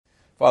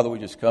Father, we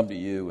just come to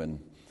you, and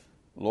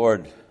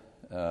Lord,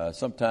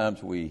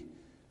 sometimes we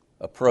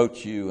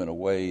approach you in a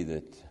way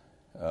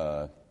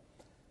that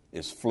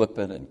is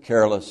flippant and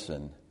careless,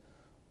 and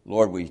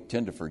Lord, we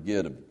tend to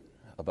forget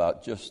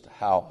about just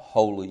how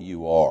holy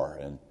you are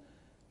and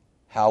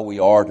how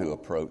we are to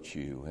approach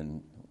you.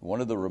 And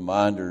one of the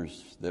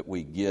reminders that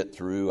we get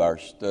through our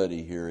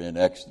study here in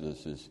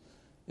Exodus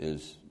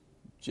is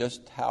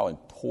just how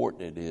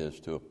important it is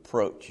to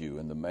approach you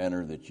in the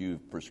manner that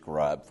you've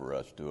prescribed for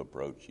us to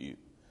approach you.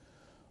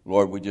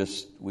 Lord, we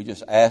just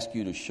ask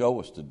you to show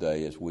us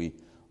today as we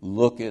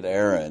look at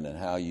Aaron and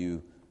how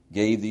you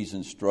gave these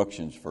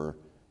instructions for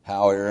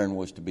how Aaron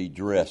was to be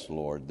dressed,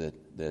 Lord,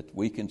 that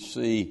we can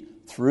see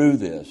through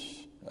this,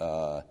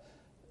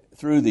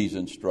 through these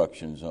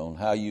instructions on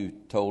how you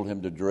told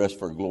him to dress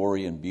for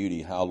glory and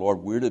beauty, how,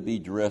 Lord, we're to be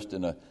dressed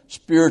in a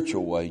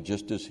spiritual way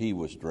just as he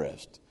was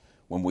dressed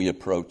when we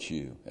approach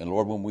you. And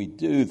Lord, when we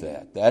do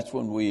that, that's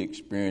when we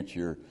experience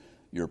your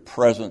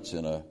presence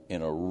in a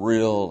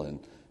real and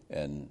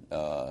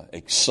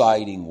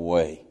exciting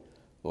way.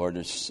 Lord,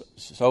 there's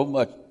so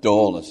much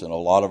dullness in a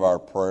lot of our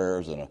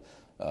prayers and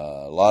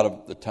a lot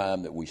of the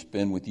time that we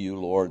spend with you,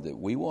 Lord, that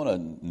we want to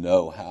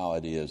know how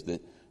it is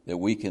that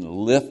we can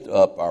lift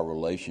up our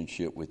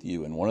relationship with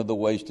you. And one of the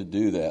ways to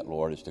do that,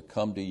 Lord, is to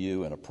come to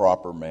you in a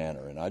proper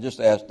manner. And I just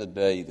ask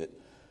today that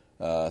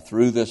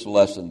through this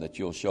lesson that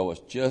you'll show us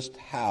just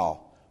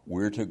how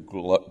we're to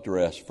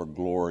dress for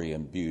glory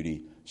and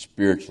beauty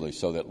spiritually,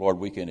 so that, Lord,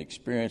 we can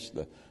experience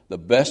the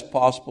best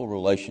possible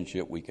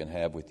relationship we can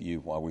have with you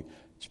while we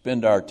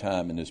spend our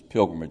time in this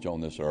pilgrimage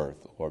on this earth.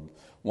 Lord,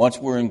 once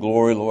we're in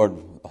glory, Lord,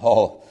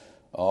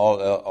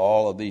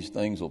 all of these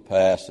things will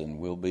pass, and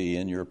we'll be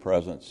in your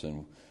presence,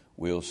 and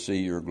we'll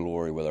see your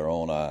glory with our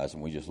own eyes.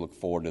 And we just look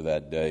forward to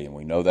that day, and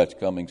we know that's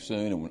coming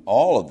soon. And when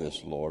all of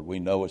this, Lord, we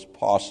know is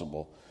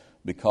possible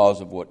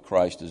because of what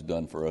Christ has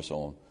done for us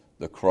on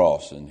the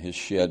cross and his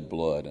shed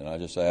blood. And I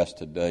just ask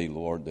today,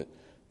 Lord, that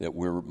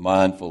we're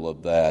mindful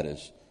of that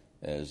as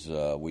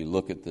we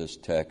look at this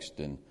text,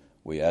 and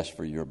we ask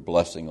for your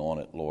blessing on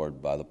it,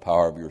 Lord, by the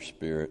power of your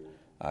Spirit.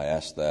 I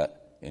ask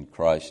that in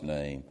Christ's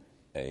name,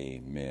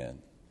 amen.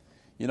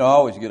 You know, I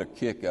always get a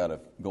kick out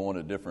of going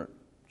to different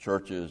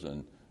churches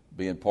and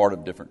being part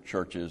of different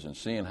churches and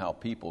seeing how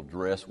people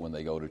dress when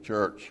they go to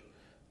church.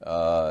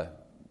 I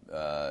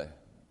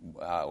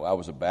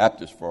was a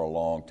Baptist for a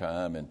long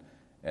time,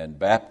 and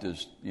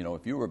Baptist, you know,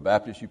 if you were a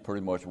Baptist, you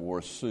pretty much wore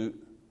a suit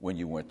when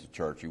you went to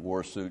church. You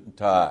wore a suit and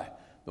tie.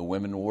 The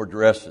women wore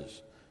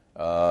dresses.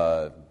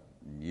 If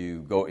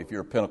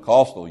you're a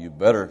Pentecostal, you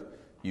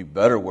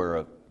better wear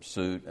a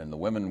suit, and the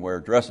women wear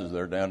dresses.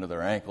 They're down to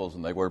their ankles,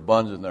 and they wear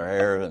buns in their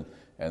hair,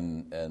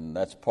 and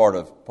that's part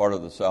of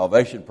the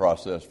salvation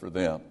process for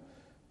them.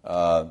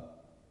 There's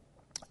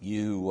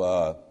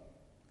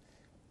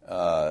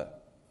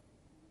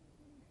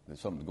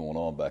something going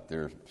on back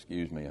there.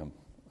 Excuse me. I'm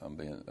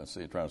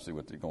trying to see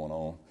what's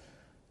going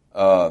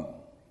on.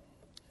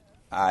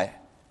 I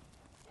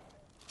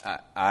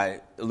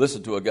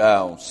listened to a guy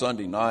on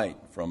Sunday night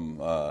from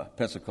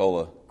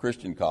Pensacola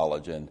Christian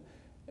College, and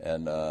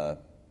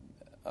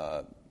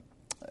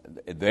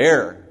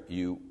there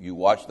you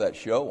watch that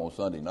show on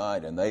Sunday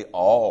night, and they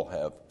all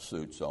have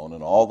suits on,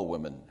 and all the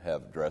women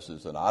have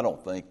dresses, and I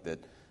don't think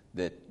that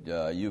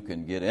you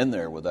can get in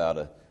there without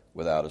a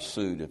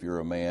suit if you're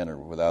a man, or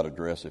without a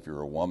dress if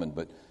you're a woman.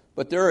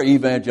 But they're an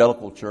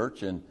evangelical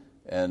church, and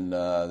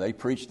they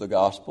preach the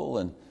gospel,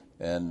 and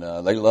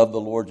they love the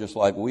Lord just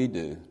like we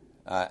do.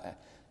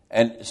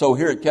 And so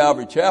here at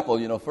Calvary Chapel,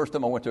 you know, first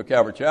time I went to a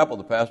Calvary Chapel,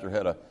 the pastor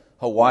had a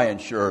Hawaiian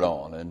shirt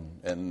on,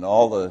 and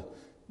all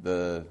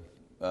the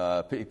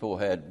people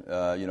had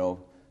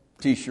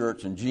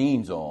T-shirts and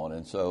jeans on.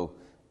 And so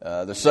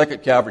the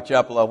second Calvary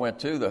Chapel I went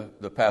to,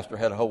 the pastor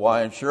had a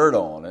Hawaiian shirt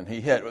on,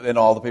 and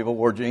all the people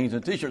wore jeans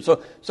and T-shirts.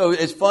 So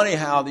it's funny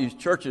how these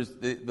churches,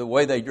 the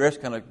way they dress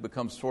kind of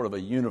becomes sort of a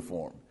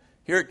uniform.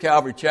 Here at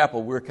Calvary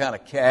Chapel, we're kind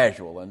of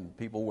casual, and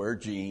people wear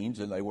jeans,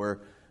 and they wear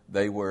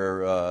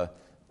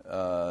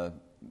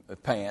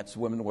pants.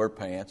 Women wear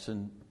pants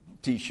and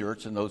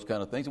T-shirts and those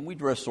kind of things, and we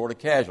dress sort of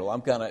casual. I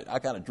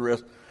kind of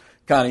dress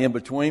kind of in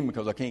between,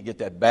 because I can't get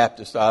that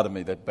Baptist out of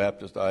me, that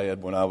Baptist I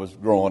had when I was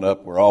growing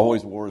up, where I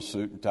always wore a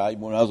suit and tie,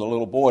 even when I was a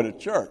little boy to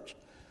church.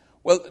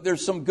 Well,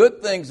 there's some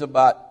good things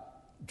about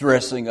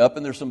dressing up,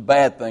 and there's some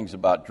bad things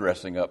about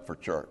dressing up for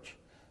church.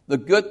 The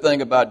good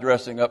thing about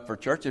dressing up for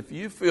church, if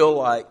you feel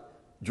like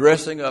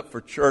dressing up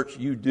for church,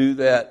 you do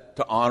that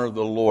to honor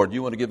the Lord.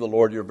 You want to give the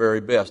Lord your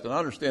very best. And I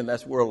understand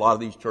that's where a lot of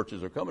these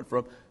churches are coming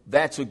from.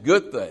 That's a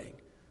good thing.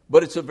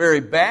 But it's a very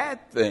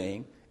bad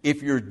thing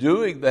if you're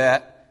doing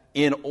that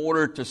in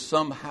order to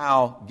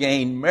somehow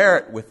gain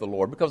merit with the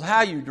Lord, because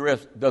how you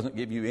dress doesn't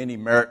give you any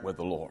merit with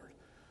the Lord.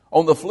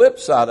 On the flip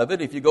side of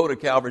it, if you go to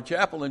Calvary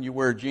Chapel and you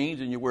wear jeans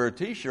and you wear a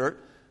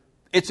T-shirt,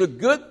 it's a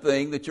good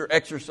thing that you're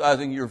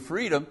exercising your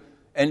freedom,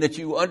 and that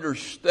you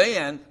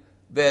understand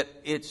that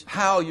it's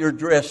how you're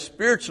dressed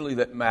spiritually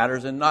that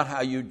matters, and not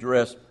how you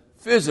dress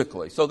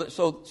physically. So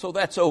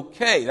that's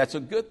okay. That's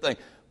a good thing.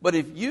 But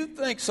if you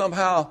think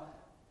somehow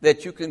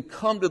that you can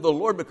come to the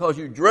Lord because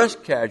you dress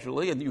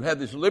casually and you have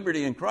this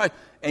liberty in Christ,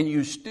 and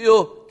you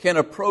still can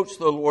approach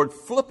the Lord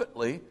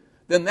flippantly,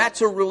 then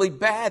that's a really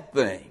bad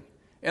thing.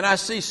 And I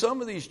see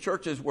some of these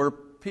churches where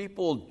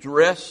people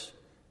dress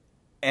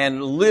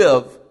and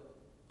live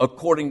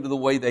according to the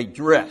way they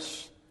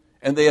dress,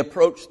 and they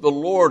approach the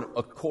Lord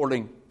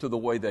according to the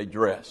way they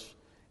dress.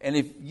 And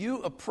if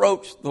you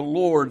approach the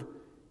Lord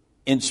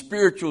in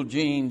spiritual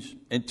jeans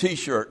and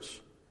T-shirts,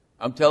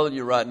 I'm telling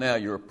you right now,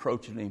 you're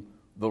approaching Him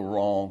the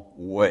wrong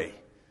way,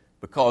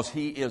 because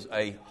He is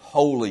a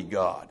holy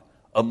God,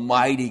 a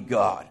mighty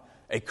God,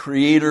 the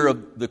creator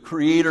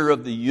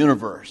of the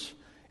universe.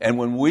 And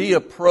when we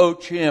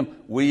approach Him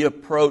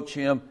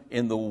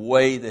in the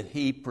way that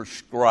He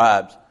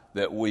prescribes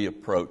that we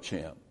approach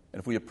Him. And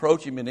if we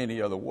approach Him in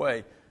any other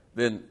way,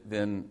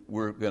 then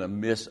we're going to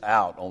miss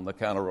out on the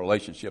kind of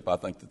relationship I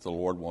think that the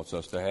Lord wants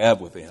us to have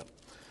with Him.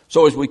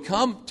 So as we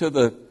come to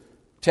the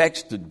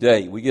text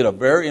today, we get a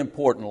very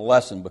important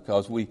lesson,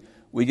 because we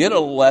get a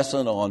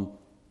lesson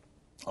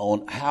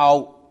on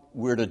how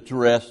we're to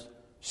dress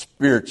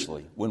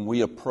spiritually when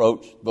we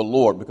approach the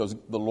Lord, because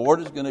the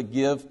Lord is going to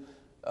give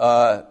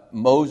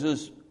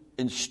Moses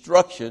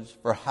instructions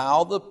for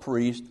how the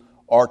priests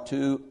are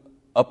to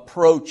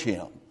approach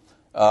Him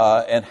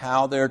and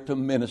how they're to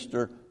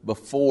minister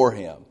before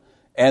Him.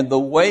 And the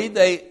way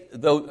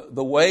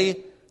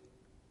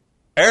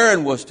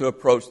Aaron was to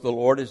approach the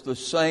Lord is the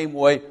same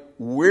way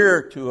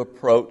we're to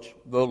approach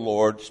the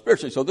Lord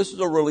spiritually. So this is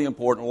a really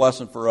important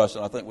lesson for us,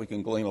 and I think we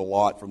can glean a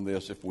lot from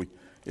this if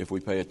we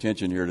pay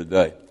attention here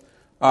today.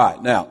 All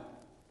right, now,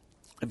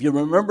 if you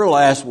remember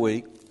last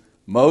week,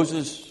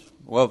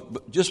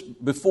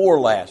 just before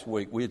last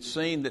week, we had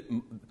seen that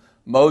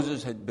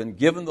Moses had been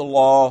given the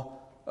law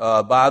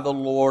by the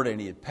Lord, and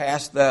he had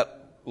passed that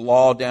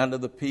law down to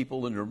the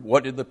people. And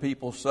what did the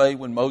people say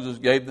when Moses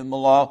gave them the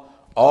law?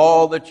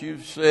 All that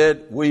you've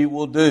said, we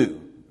will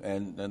do.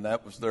 And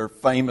that was their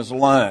famous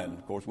line.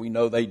 Of course, we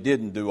know they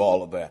didn't do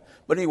all of that.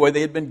 But anyway,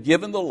 they had been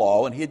given the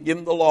law, and He had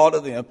given the law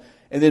to them.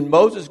 And then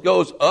Moses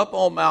goes up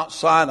on Mount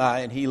Sinai,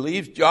 and he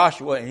leaves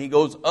Joshua, and he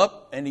goes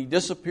up and he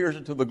disappears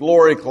into the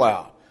glory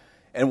cloud.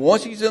 And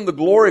once he's in the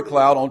glory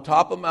cloud on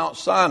top of Mount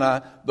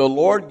Sinai, the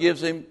Lord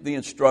gives him the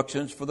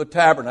instructions for the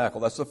tabernacle.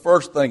 That's the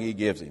first thing He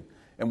gives him.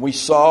 And we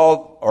saw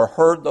or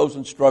heard those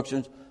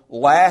instructions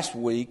last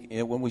week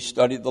when we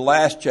studied the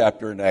last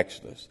chapter in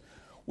Exodus.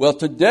 Well,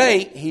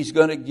 today He's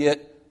going to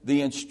get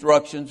the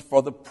instructions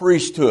for the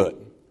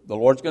priesthood. The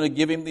Lord's going to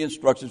give him the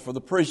instructions for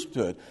the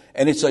priesthood.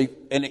 And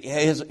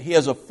He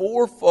has a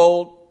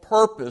fourfold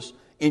purpose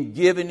in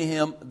giving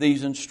him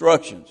these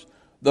instructions.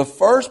 The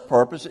first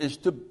purpose is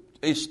to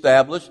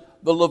establish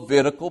the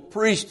Levitical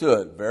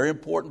priesthood. Very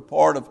important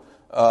part of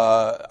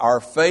our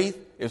faith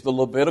is the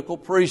Levitical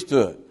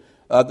priesthood.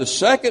 The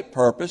second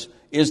purpose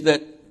is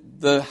that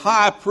the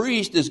high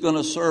priest is going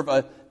to serve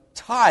a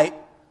type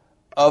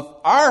of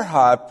our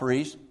high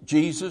priest,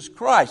 Jesus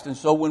Christ. And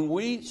so when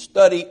we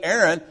study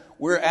Aaron,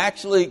 we're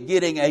actually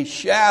getting a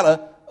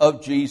shadow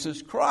of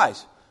Jesus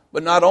Christ.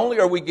 But not only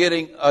are we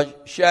getting a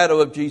shadow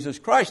of Jesus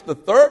Christ, the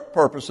third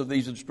purpose of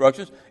these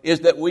instructions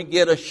is that we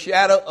get a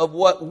shadow of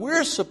what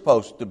we're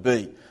supposed to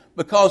be,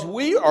 because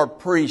we are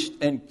priests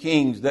and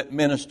kings that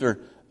minister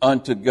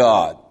unto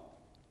God.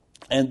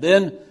 And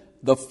then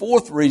the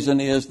fourth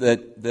reason is that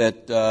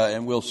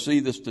and we'll see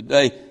this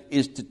today,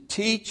 is to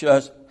teach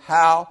us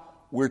how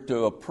we're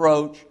to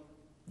approach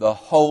the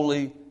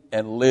holy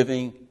and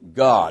living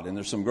God. And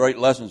there's some great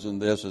lessons in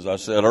this, as I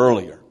said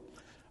earlier.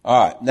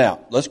 All right,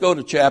 now, let's go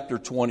to chapter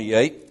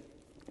 28,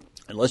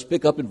 and let's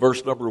pick up in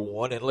verse number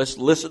 1, and let's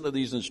listen to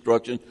these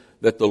instructions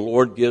that the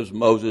Lord gives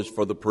Moses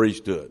for the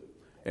priesthood.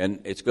 And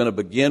it's going to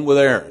begin with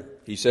Aaron.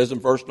 He says in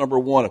verse number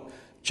 1 of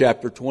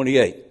chapter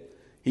 28,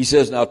 he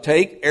says, "Now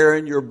take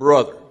Aaron your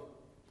brother."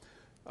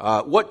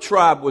 What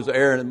tribe was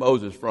Aaron and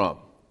Moses from?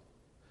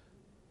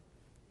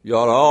 You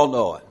ought to all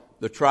know it.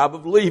 The tribe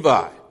of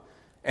Levi.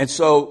 And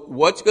so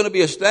what's going to be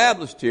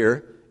established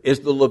here is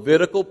the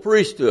Levitical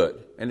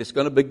priesthood. And it's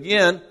going to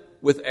begin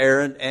with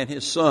Aaron and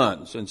his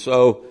sons. And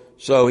so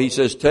he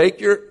says,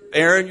 take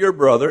Aaron your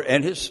brother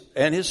and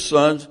his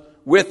sons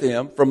with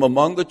him from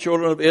among the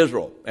children of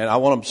Israel. And I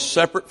want them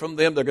separate from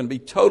them. They're going to be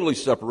totally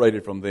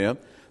separated from them.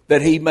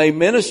 That he may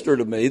minister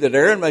to me, that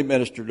Aaron may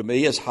minister to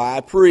me as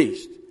high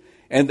priest.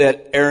 And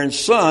that Aaron's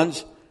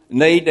sons,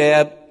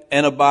 Nadab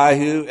and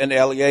Abihu and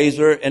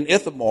Eleazar and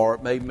Ithamar,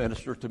 may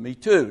minister to me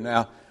too.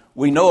 Now,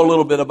 we know a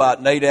little bit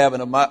about Nadab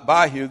and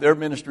Abihu. Their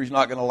ministry is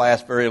not going to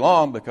last very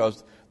long,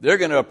 because they're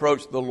going to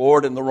approach the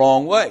Lord in the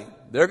wrong way.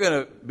 They're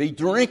going to be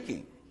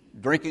drinking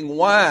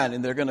wine,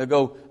 and they're going to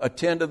go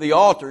attend to the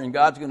altar, and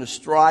God's going to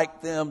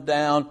strike them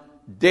down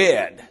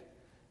dead.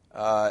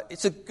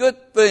 It's a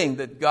good thing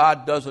that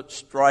God doesn't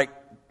strike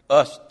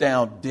us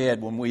down dead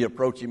when we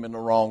approach Him in the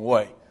wrong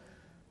way.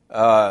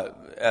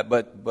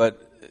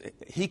 But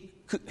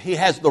he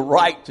has the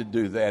right to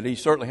do that. He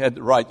certainly had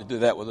the right to do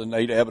that with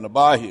Nadab and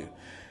Abihu.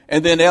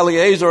 And then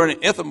Eleazar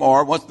and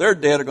Ithamar, once they're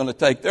dead, are going to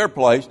take their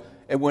place.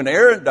 And when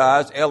Aaron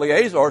dies,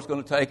 Eleazar is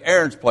going to take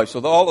Aaron's place. So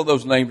all of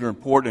those names are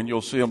important, and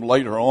you'll see them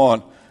later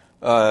on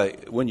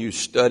when you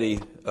study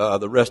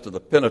the rest of the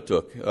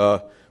Pentateuch.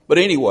 But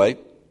anyway,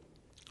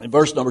 in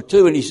verse number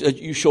 2, and he said,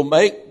 you shall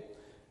make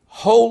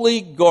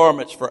holy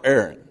garments for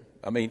Aaron.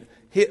 I mean,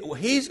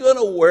 he's going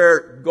to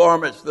wear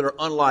garments that are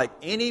unlike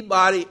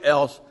anybody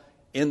else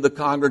in the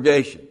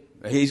congregation.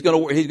 He's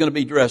going to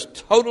be dressed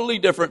totally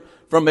different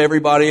from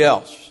everybody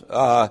else.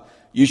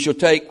 You shall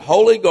take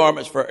holy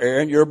garments for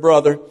Aaron, your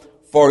brother,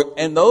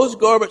 and those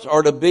garments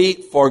are to be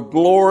for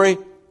glory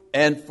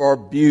and for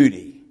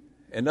beauty.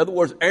 In other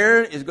words,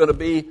 Aaron is going to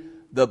be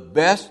the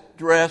best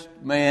dressed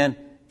man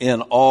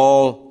in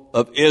all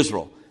of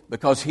Israel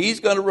because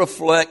he's going to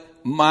reflect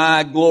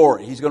my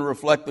glory. He's going to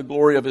reflect the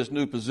glory of his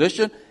new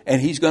position,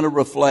 and he's going to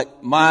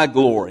reflect my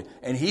glory.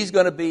 And he's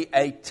going to be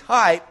a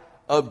type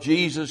of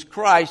Jesus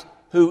Christ,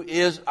 who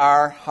is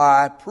our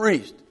high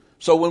priest.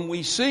 So when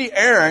we see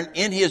Aaron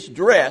in his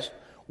dress,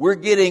 we're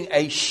getting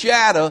a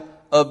shadow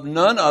of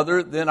none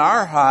other than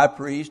our high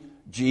priest,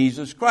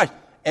 Jesus Christ.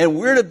 And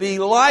we're to be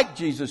like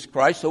Jesus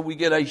Christ, so we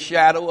get a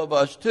shadow of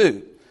us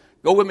too.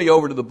 Go with me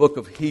over to the book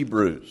of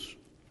Hebrews.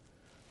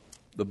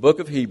 The book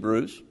of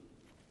Hebrews.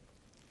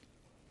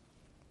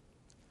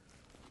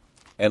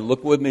 And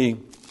look with me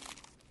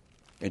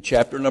in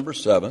chapter number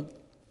 7.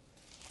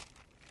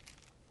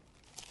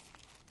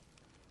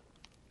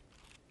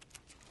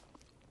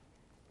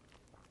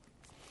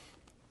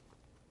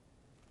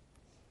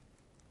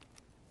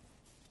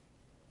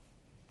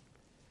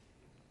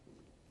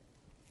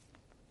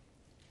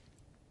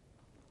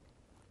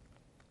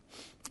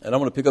 And I'm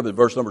going to pick up at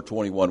verse number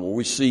 21, where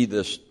we see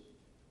this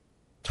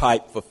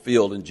type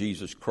fulfilled in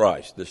Jesus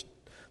Christ,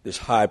 this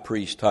high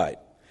priest type.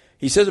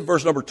 He says in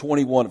verse number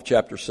 21 of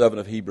chapter 7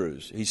 of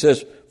Hebrews, he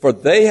says, for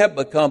they have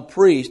become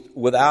priests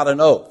without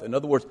an oath. In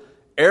other words,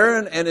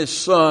 Aaron and his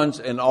sons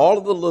and all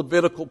of the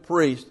Levitical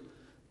priests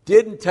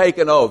didn't take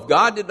an oath.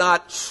 God did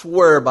not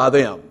swear by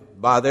them,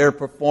 by their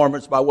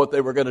performance, by what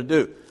they were going to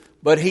do.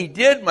 But he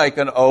did make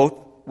an oath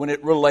when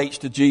it relates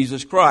to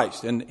Jesus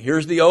Christ. And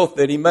here's the oath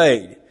that he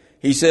made.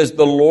 He says,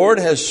 the Lord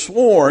has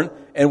sworn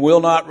and will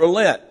not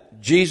relent.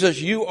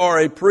 Jesus, you are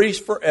a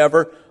priest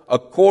forever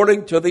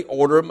according to the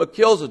order of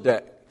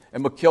Melchizedek.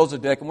 And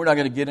Melchizedek, and we're not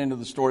going to get into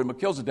the story of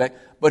Melchizedek,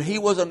 but he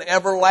was an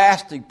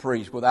everlasting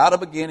priest without a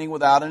beginning,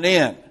 without an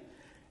end.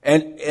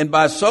 And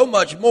by so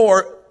much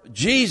more,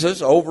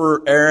 Jesus,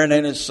 over Aaron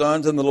and his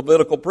sons in the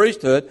Levitical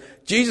priesthood,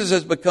 Jesus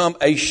has become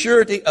a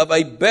surety of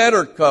a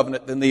better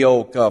covenant than the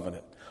old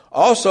covenant.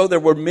 Also, there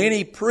were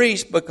many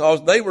priests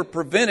because they were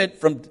prevented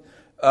from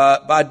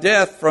by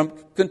death from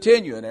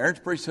continuing. Aaron's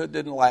priesthood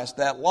didn't last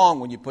that long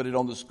when you put it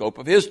on the scope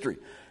of history.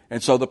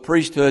 And so the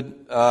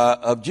priesthood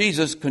of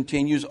Jesus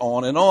continues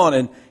on.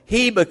 And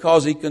he,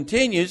 because he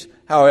continues,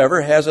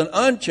 however, has an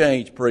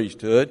unchanged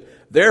priesthood.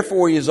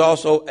 Therefore, he is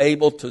also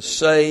able to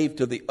save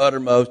to the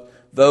uttermost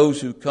those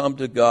who come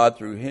to God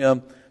through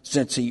him,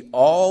 since he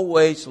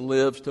always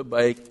lives to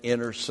make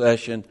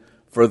intercession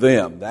for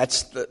them.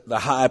 That's the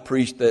high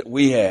priest that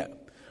we have.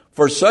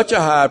 For such a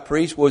high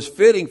priest was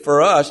fitting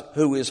for us,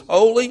 who is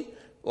holy.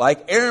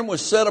 Like Aaron was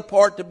set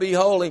apart to be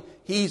holy,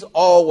 he's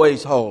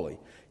always holy.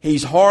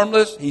 He's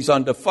harmless, he's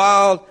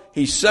undefiled,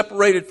 he's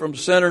separated from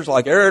sinners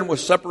like Aaron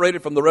was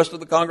separated from the rest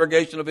of the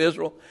congregation of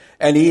Israel,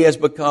 and he has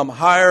become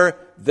higher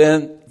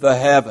than the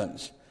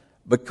heavens.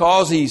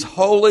 Because he's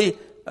holy,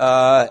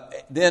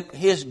 then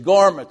his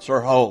garments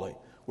are holy.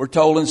 We're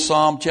told in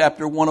Psalm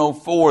chapter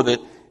 104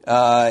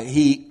 that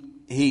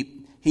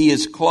he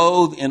is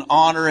clothed in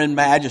honor and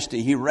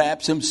majesty. He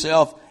wraps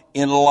himself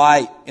in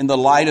light, in the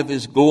light of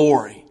his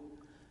glory.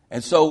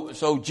 And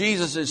so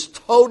Jesus is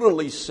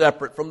totally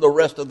separate from the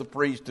rest of the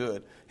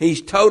priesthood. He's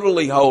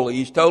totally holy.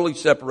 He's totally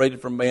separated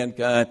from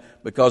mankind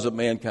because of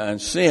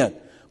mankind's sin.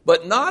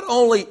 But not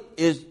only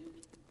is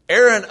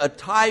Aaron a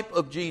type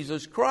of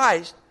Jesus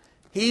Christ,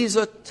 he's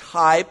a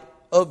type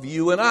of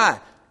you and I.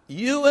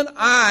 You and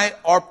I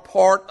are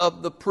part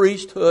of the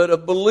priesthood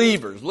of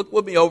believers. Go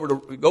with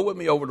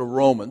me over to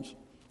Romans.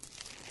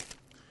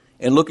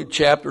 And look at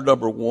chapter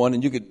number 1,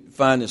 and you could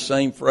find the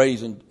same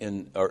phrase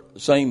or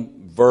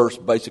same verse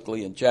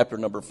basically in chapter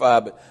number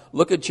 5. But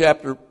look at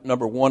chapter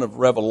number 1 of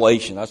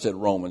Revelation. I said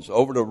Romans.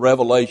 Over to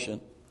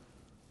Revelation.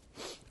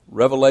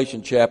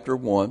 Revelation chapter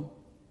 1.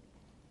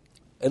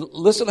 And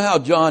listen to how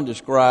John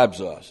describes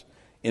us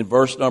in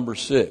verse number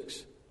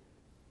 6.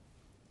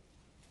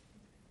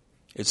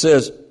 It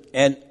says,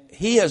 and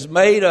he has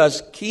made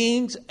us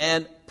kings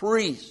and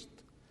priests.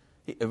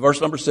 Verse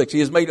number 6. He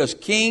has made us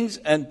kings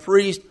and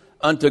priests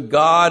unto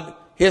God,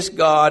 his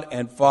God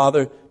and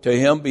Father. To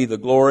him be the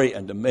glory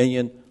and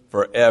dominion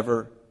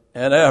forever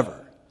and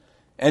ever.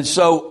 And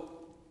so,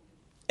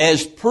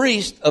 as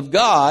priests of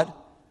God,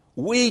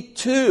 we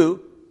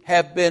too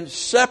have been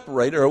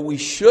separated, or we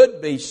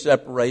should be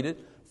separated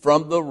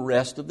from the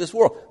rest of this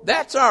world.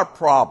 That's our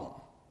problem.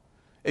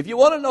 If you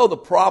want to know the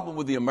problem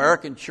with the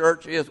American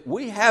church is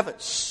we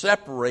haven't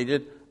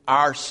separated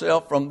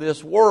ourselves from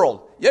this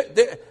world.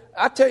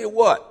 I tell you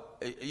what,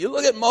 you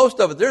look at most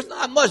of it, there's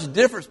not much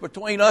difference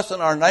between us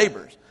and our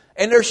neighbors.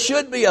 And there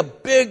should be a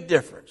big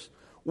difference.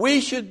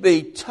 We should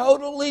be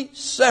totally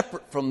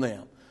separate from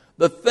them.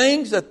 The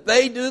things that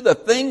they do, the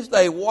things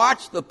they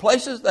watch, the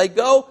places they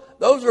go,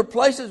 those are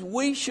places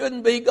we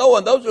shouldn't be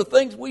going. Those are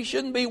things we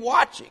shouldn't be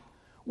watching.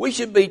 We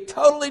should be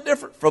totally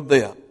different from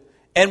them.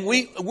 And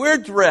we're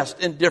dressed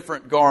in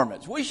different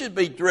garments. We should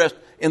be dressed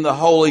in the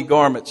holy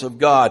garments of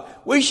God.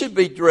 We should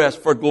be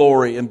dressed for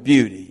glory and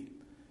beauty.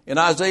 In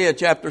Isaiah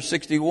chapter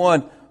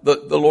 61,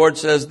 the Lord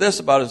says this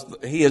about us: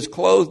 He has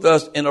clothed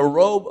us in a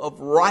robe of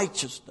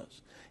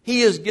righteousness.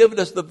 He has given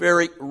us the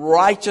very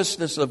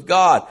righteousness of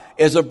God.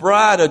 As a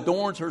bride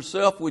adorns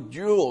herself with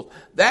jewels,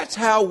 that's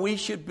how we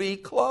should be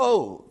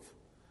clothed.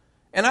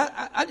 And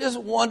I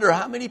just wonder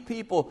how many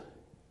people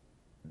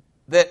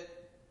that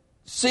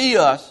see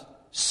us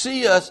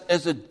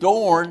as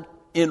adorned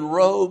in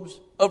robes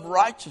of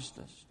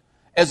righteousness,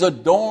 as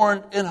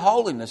adorned in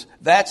holiness.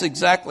 That's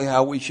exactly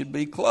how we should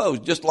be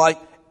clothed, just like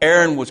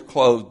Aaron was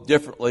clothed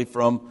differently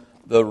from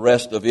the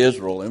rest of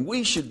Israel, and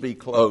we should be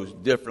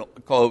clothed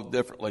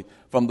differently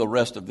from the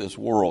rest of this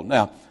world.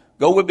 Now,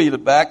 go with me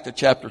back to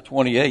chapter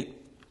 28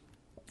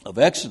 of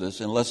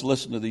Exodus, and let's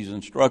listen to these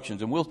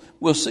instructions, and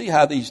we'll see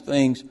how these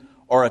things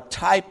are a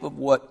type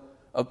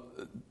of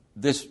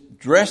this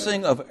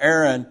dressing of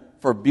Aaron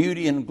for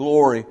beauty and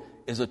glory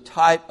is a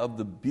type of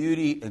the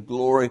beauty and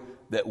glory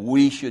that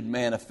we should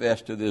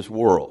manifest to this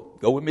world.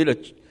 Go with me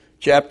to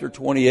chapter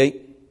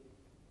 28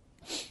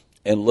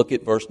 and look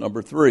at verse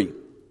number 3.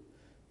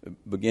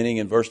 Beginning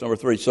in verse number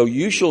 3. So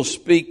you shall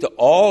speak to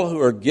all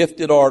who are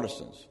gifted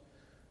artisans.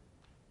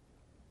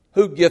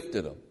 Who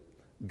gifted them?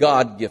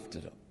 God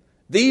gifted them.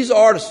 These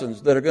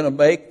artisans that are going to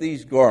make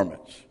these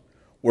garments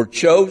were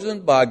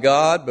chosen by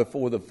God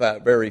before the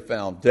very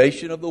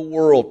foundation of the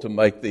world to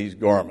make these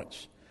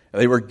garments.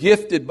 They were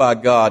gifted by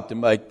God to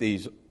make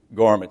these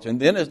garments. And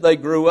then as they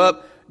grew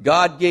up,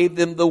 God gave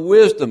them the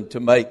wisdom to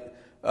make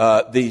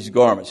these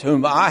garments,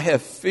 whom I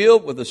have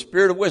filled with the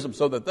spirit of wisdom,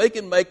 so that they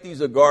can make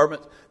these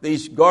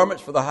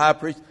garments for the high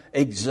priest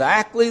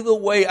exactly the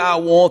way I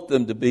want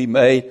them to be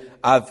made.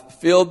 I've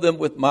filled them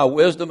with my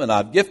wisdom, and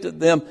I've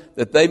gifted them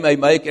that they may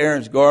make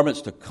Aaron's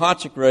garments to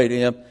consecrate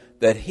him,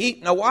 that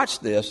he, now watch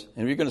this,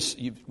 and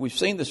we've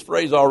seen this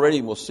phrase already,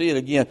 and we'll see it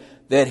again,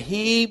 that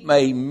he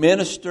may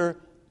minister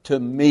to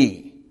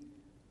me.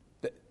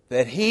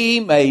 That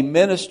he may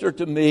minister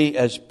to me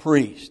as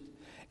priest.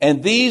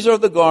 And these are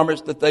the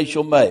garments that they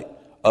shall make: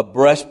 a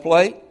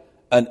breastplate,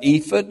 an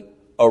ephod,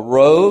 a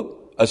robe,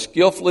 a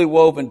skillfully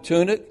woven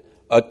tunic,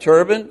 a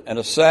turban, and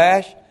a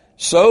sash.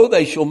 So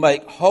they shall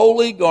make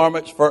holy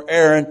garments for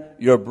Aaron,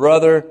 your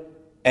brother,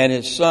 and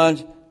his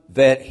sons,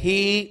 that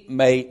he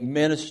may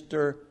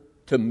minister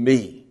to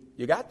me.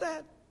 You got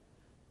that?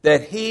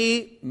 That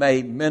he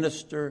may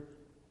minister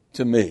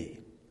to me.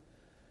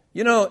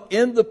 You know,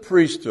 in the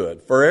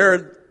priesthood, for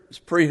Aaron's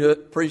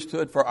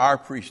priesthood, for our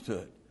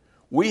priesthood,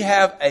 we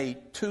have a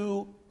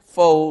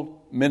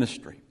twofold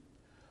ministry.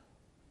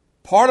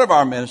 Part of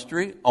our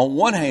ministry, on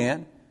one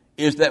hand,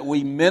 is that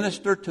we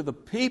minister to the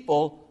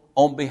people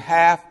on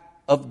behalf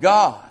of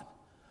God.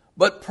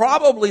 But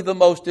probably the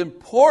most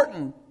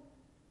important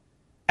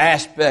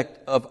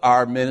aspect of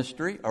our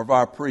ministry, of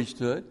our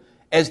priesthood,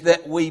 is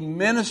that we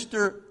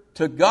minister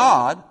to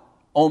God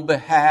on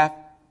behalf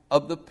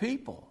of the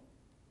people.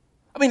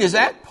 I mean, is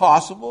that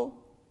possible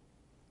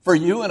for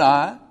you and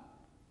I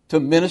to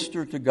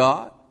minister to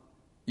God?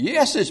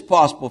 Yes, it's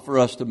possible for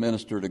us to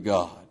minister to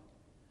God.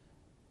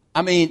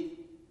 I mean,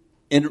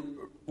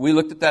 we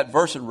looked at that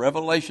verse in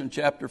Revelation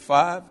chapter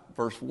 5,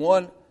 verse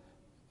 1.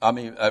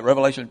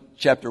 Revelation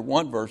chapter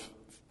 1, verse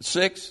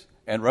 6,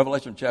 and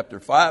Revelation chapter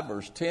 5,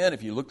 verse 10.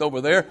 If you looked over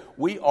there,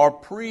 we are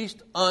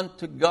priests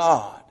unto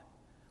God.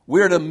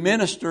 We're to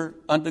minister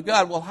unto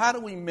God. Well, how do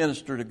we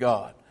minister to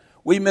God?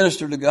 We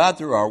minister to God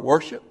through our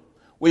worship.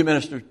 We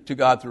minister to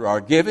God through our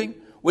giving.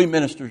 We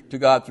minister to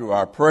God through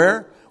our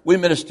prayer. We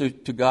minister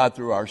to God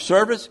through our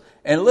service.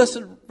 And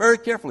listen very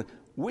carefully.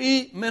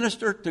 We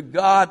minister to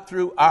God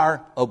through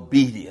our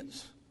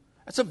obedience.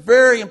 That's a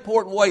very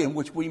important way in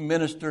which we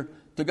minister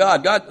to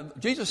God.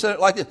 Jesus said it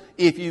like this: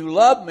 if you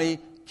love me,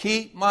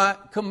 keep my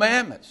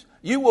commandments.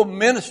 You will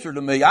minister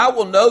to me. I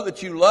will know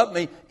that you love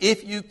me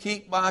if you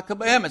keep my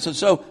commandments. And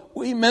so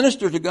we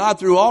minister to God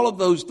through all of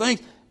those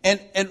things. And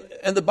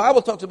the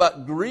Bible talks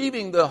about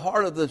grieving the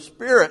heart of the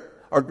Spirit,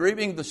 or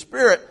grieving the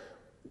Spirit.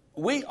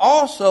 We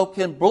also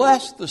can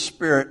bless the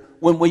Spirit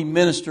when we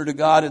minister to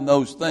God in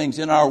those things,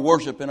 in our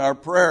worship, in our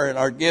prayer, in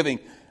our giving,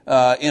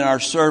 in our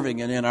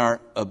serving, and in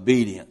our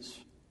obedience.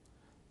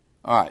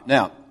 All right,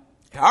 now,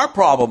 our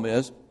problem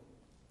is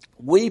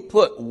we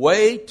put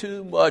way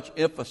too much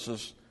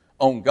emphasis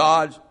on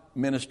God's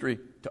ministry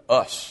to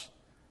us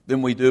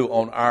than we do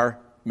on our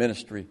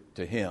ministry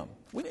to Him.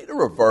 We need to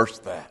reverse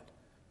that.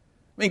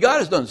 I mean, God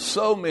has done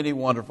so many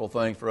wonderful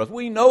things for us.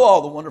 We know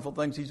all the wonderful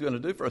things He's going to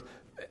do for us.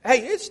 Hey,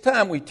 it's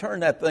time we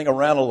turn that thing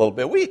around a little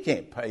bit. We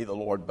can't pay the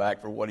Lord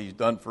back for what He's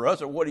done for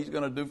us or what He's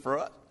going to do for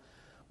us.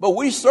 But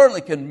we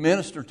certainly can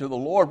minister to the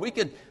Lord. We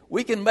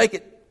can make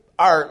it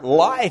our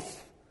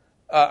life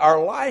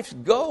our life's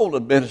goal to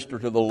minister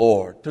to the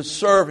Lord, to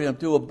serve Him,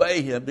 to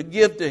obey Him, to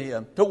give to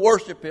Him, to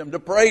worship Him, to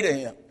pray to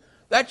Him.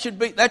 That should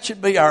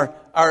be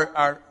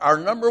our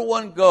number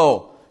one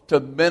goal, to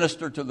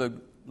minister to the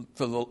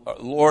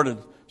Lord and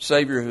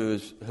Savior who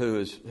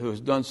has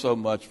done so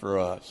much for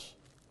us.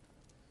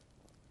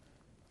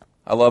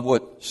 I love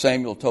what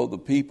Samuel told the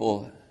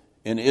people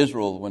in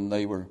Israel when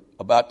they were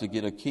about to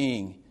get a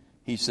king.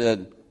 He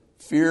said,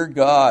 "Fear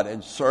God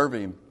and serve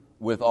Him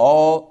with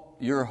all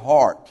your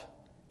heart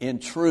in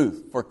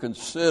truth, for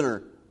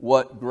consider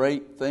what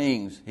great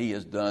things He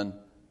has done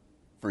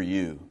for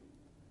you."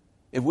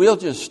 If we'll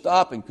just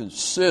stop and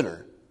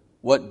consider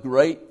what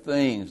great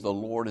things the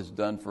Lord has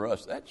done for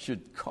us, that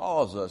should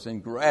cause us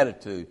in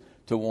gratitude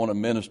to want to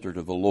minister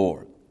to the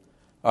Lord.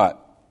 All right.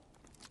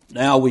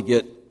 Now we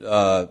get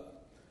the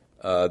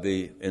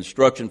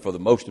instruction for the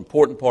most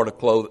important part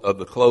of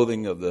the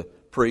clothing of the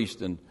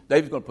priest. And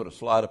David's going to put a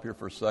slide up here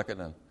for a second,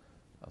 and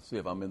I'll see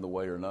if I'm in the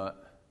way or not.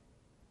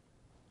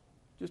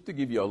 Just to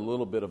give you a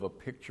little bit of a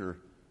picture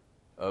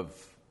of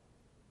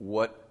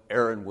what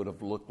Aaron would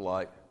have looked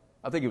like.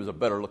 I think he was a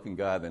better looking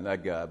guy than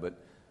that guy,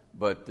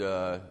 but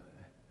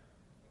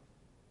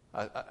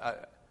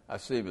I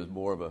see him as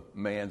more of a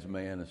man's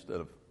man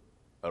instead of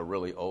a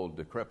really old,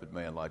 decrepit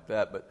man like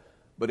that.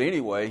 But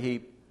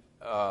anyway,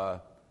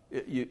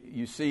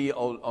 you see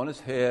on his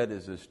head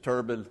is his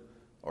turban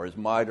or his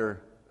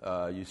mitre.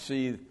 You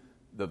see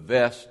the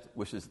vest,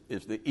 which is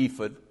the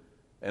ephod,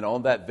 and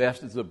on that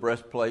vest is the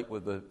breastplate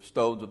with the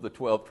stones of the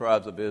 12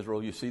 tribes of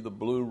Israel. You see the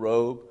blue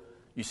robe.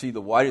 You see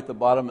the white at the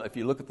bottom. If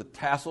you look at the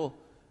tassel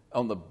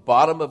on the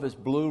bottom of his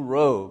blue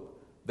robe,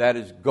 that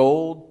is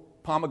gold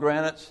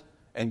pomegranates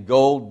and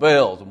gold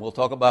bells, and we'll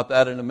talk about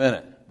that in a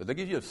minute. But that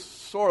gives you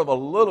sort of a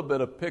little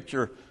bit of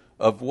picture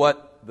of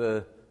what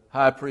the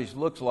high priest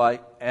looks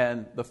like.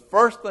 And the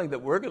first thing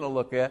that we're going to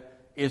look at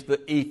is the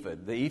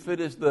ephod. The ephod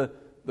is the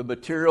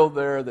material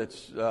there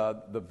that's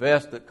the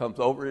vest that comes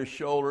over his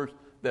shoulders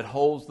that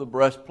holds the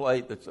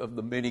breastplate that's of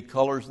the many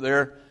colors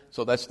there.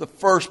 So that's the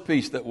first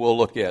piece that we'll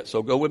look at.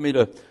 So go with me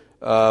to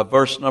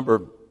verse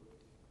number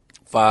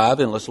 5,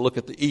 and let's look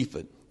at the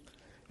ephod.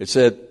 It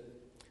said,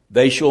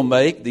 "They shall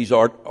make," these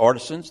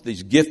artisans,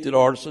 these gifted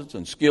artisans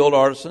and skilled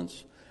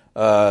artisans,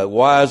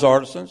 wise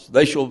artisans,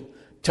 "they shall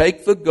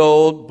take the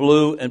gold,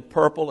 blue, and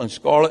purple, and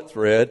scarlet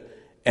thread,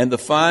 and the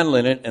fine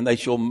linen, and they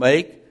shall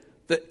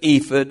make the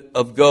ephod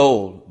of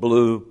gold,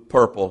 blue,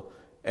 purple,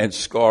 and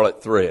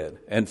scarlet thread,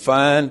 and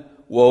fine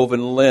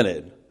woven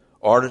linen,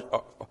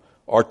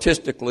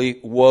 artistically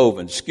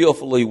woven,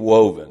 skillfully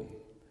woven.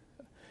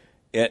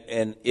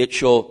 And it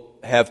shall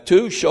have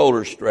 2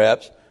 shoulder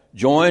straps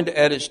joined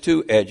at its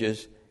 2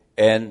 edges,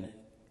 and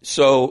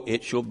so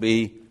it shall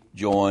be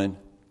joined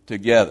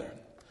together."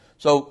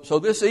 So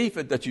this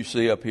ephod that you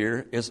see up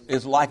here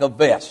is like a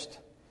vest,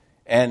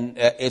 and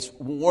it's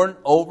worn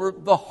over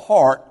the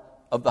heart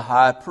of the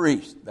high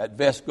priest. That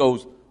vest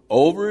goes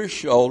over his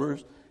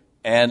shoulders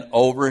and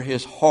over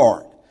his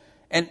heart.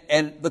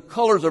 And the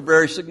colors are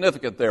very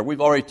significant there.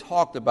 We've already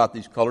talked about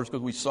these colors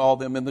because we saw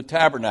them in the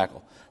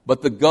tabernacle.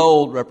 But the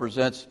gold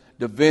represents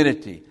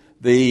divinity.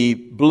 The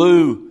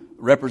blue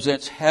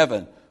represents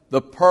heaven.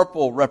 The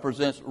purple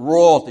represents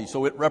royalty,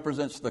 so it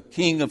represents the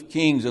King of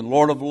Kings and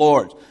Lord of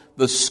Lords.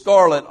 The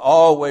scarlet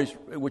always,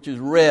 which is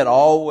red,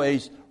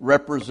 always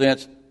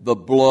represents the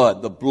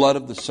blood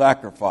of the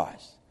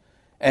sacrifice.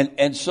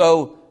 And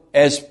so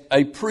as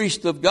a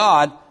priest of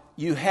God,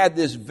 you had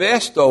this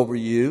vest over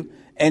you,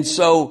 and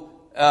so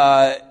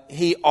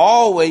he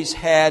always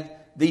had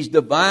these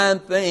divine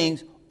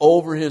things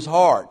over his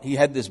heart. He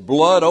had this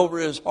blood over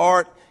his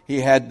heart. He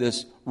had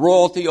this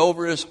royalty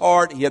over his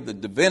heart. He had the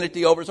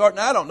divinity over his heart.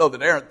 Now, I don't know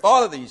that Aaron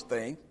thought of these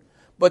things,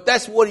 but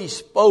that's what he's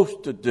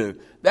supposed to do.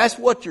 That's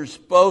what you're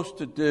supposed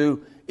to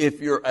do if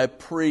you're a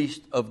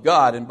priest of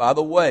God. And by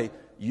the way,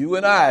 you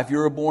and I, if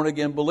you're a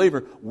born-again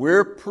believer,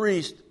 we're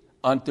priests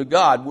unto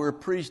God. We're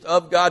priests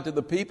of God to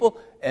the people,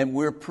 and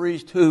we're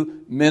priests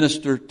who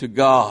minister to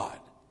God.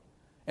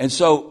 And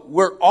so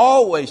we're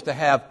always to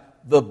have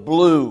the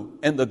blue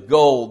and the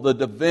gold, the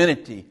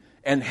divinity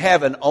and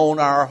heaven on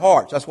our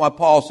hearts. That's why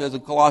Paul says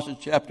in Colossians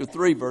chapter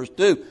 3, verse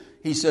 2,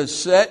 he says,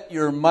 set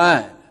your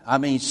mind.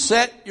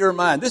 Set your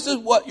mind. This is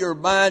what your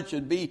mind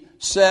should be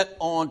set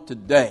on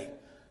today.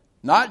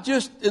 Not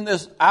just in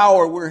this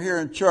hour we're here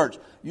in church.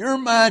 Your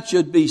mind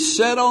should be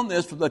set on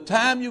this from the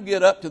time you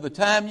get up to the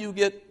time you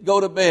go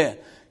to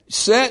bed.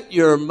 Set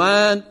your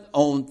mind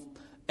on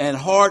and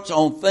hearts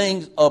on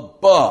things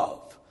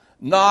above,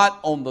 not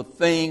on the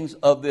things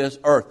of this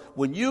earth.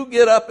 When you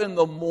get up in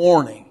the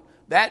morning,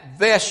 that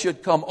vest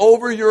should come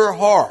over your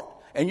heart,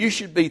 and you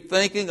should be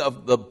thinking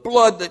of the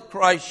blood that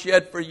Christ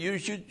shed for you.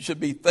 You should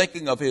be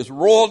thinking of His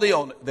royalty,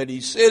 that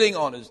He's sitting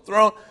on His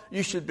throne.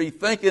 You should be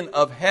thinking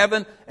of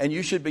heaven, and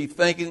you should be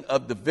thinking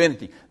of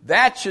divinity.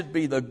 That should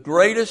be the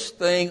greatest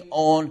thing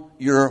on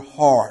your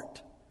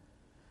heart.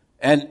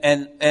 And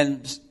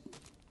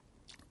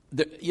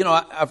you know,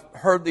 I've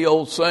heard the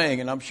old saying,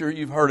 and I'm sure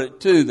you've heard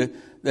it too,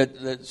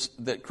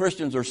 that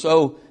Christians are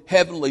so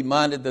heavenly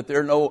minded that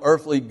they're no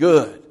earthly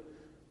good.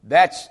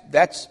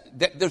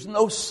 there's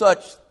no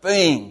such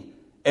thing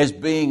as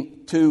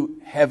being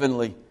too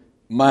heavenly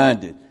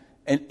minded.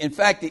 And in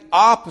fact, the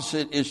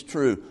opposite is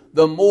true.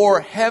 The more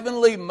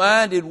heavenly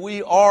minded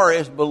we are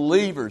as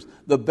believers,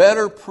 the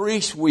better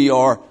priests we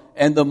are,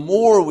 and the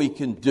more we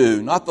can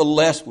do, not the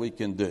less we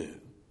can do.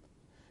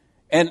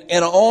 And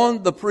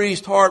on the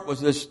priest's heart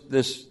was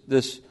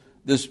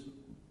this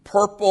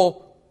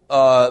purple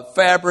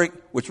fabric,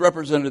 which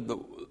represented the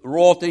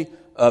royalty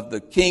of the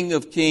King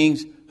of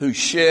Kings, who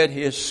shed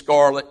his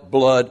scarlet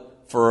blood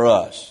for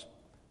us.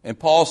 And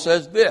Paul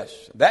says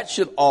this, that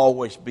should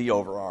always be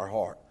over our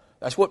heart.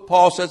 That's what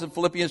Paul says in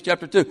Philippians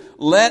chapter 2.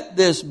 Let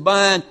this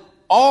mind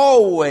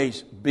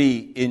always be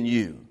in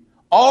you.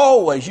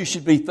 Always you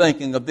should be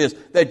thinking of this,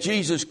 that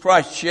Jesus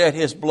Christ shed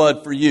his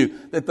blood for you.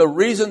 That the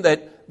reason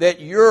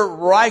that you're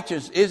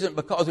righteous isn't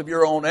because of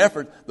your own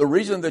effort. The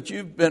reason that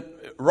you've been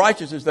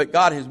righteous is that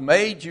God has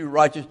made you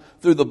righteous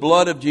through the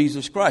blood of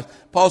Jesus Christ.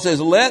 Paul says,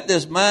 let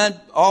this mind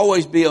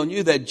always be on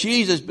you, that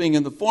Jesus, being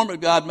in the form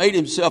of God, made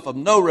himself of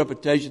no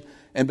reputation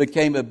and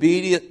became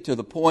obedient to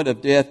the point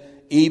of death,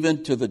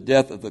 even to the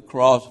death of the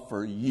cross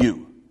for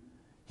you.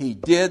 He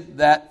did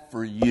that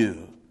for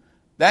you.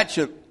 That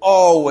should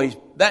always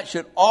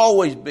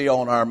be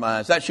on our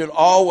minds. That should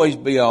always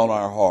be on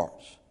our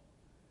hearts.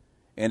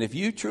 And if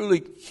you truly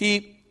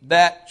keep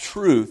that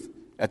truth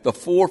at the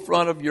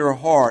forefront of your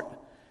heart,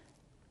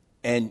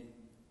 and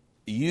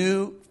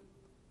you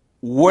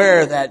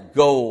wear that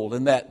gold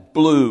and that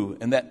blue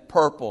and that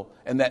purple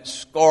and that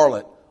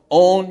scarlet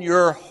on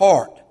your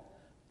heart,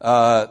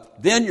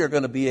 then you're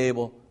going to be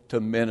able to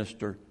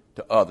minister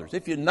to others.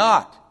 If you're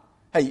not,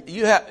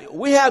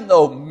 we have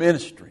no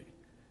ministry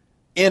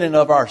in and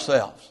of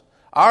ourselves.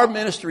 Our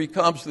ministry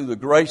comes through the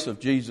grace of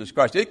Jesus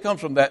Christ. It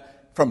comes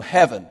from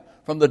heaven,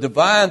 from the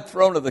divine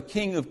throne of the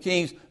King of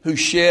Kings, who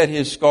shed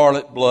his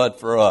scarlet blood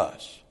for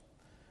us.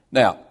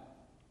 Now,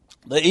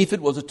 the ephod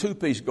was a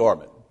two-piece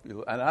garment.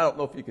 And I don't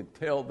know if you can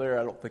tell there.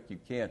 I don't think you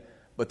can.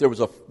 But there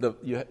was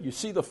you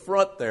see the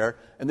front there,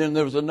 and then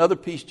there was another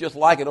piece just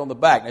like it on the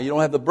back. Now, you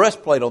don't have the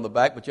breastplate on the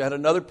back, but you had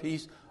another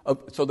piece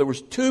so there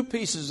was two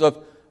pieces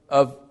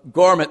of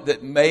garment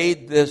that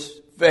made this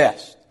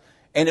vest.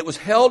 And it was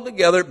held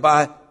together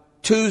by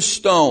two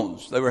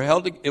stones.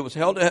 It was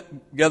held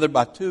together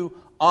by two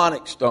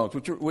onyx stones,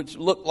 which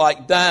looked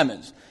like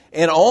diamonds.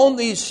 And on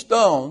these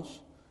stones,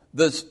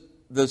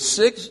 the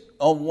six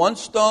on one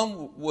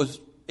stone was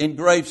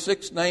engraved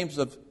six names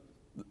of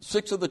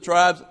six of the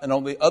tribes, and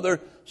on the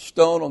other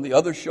stone, on the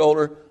other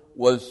shoulder,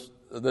 was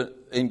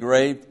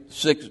engraved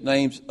six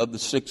names of the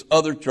six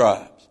other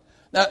tribes.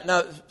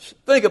 Now,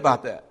 think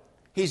about that.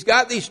 He's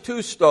got these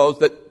two stones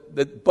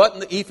that button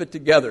the ephod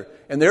together,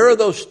 and there are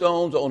those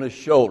stones on his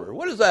shoulder.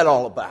 What is that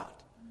all about?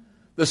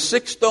 The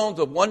six stones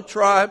of one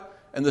tribe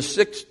and the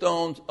six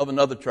stones of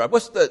another tribe.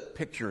 What's that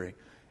picturing?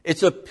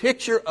 It's a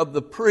picture of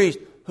the priest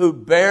who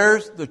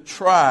bears the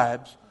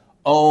tribes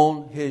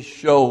on his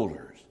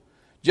shoulders.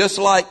 Just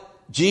like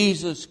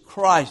Jesus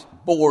Christ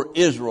bore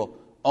Israel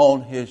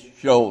on his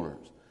shoulders.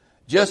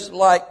 Just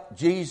like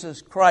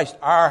Jesus Christ,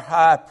 our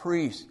high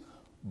priest,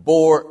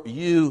 bore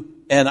you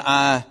and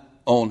I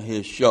on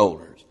his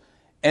shoulders.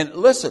 And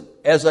listen,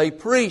 as a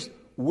priest,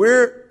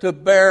 we're to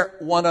bear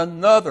one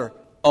another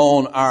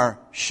on our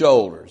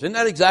shoulders. Isn't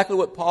that exactly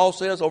what Paul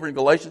says over in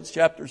Galatians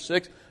chapter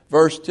 6,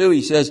 verse 2?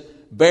 He says,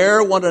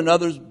 bear one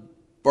another's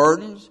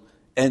burdens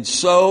and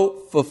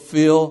so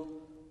fulfill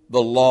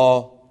the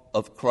law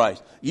of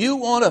Christ. You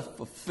want to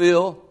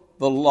fulfill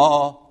the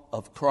law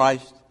of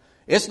Christ?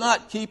 It's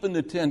not keeping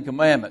the Ten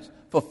Commandments.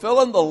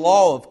 Fulfilling the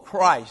law of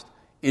Christ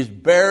is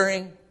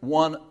bearing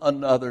one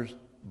another's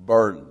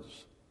burdens.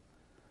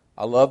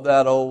 I love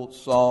that old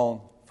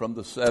song from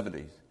the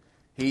 70s.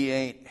 He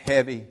ain't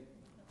heavy,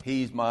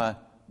 he's my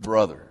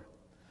brother.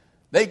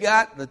 They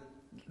got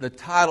the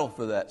title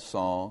for that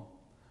song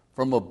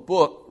from a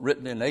book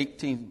written in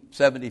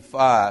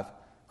 1875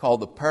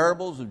 called The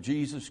Parables of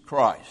Jesus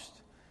Christ.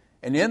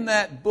 And in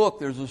that book,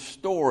 there's a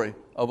story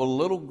of a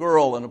little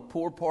girl in a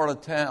poor part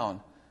of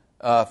town,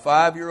 a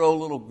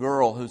 5-year-old little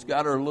girl who's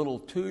got her little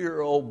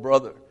 2-year-old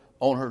brother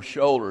on her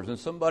shoulders. And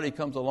somebody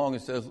comes along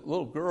and says,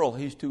 little girl,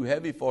 he's too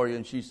heavy for you.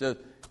 And she says,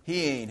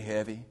 he ain't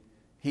heavy,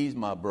 he's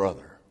my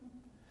brother.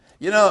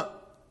 You know,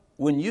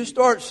 when you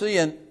start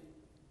seeing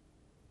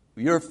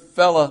your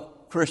fellow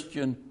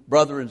Christian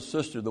brother and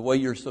sister the way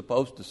you're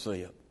supposed to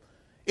see them,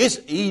 it's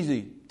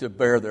easy to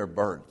bear their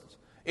burdens.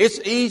 It's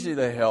easy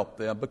to help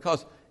them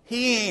because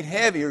he ain't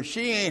heavy or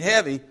she ain't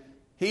heavy.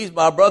 He's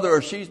my brother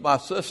or she's my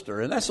sister.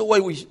 And that's the way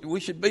we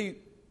should be.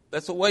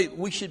 That's the way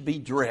we should be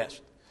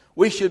dressed.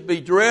 We should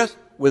be dressed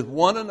with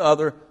one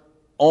another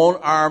on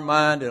our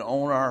mind and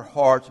on our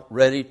hearts,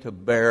 ready to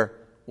bear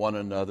one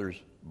another's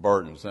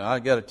burdens. Now, I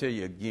got to tell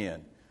you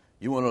again,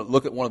 you want to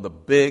look at one of the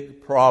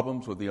big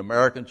problems with the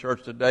American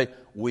church today?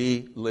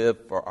 We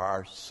live for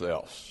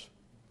ourselves.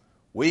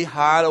 We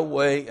hide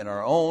away in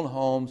our own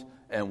homes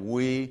and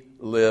we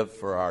live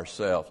for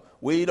ourselves.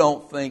 We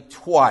don't think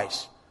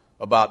twice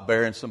about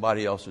bearing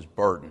somebody else's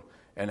burden.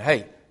 And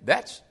hey,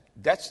 that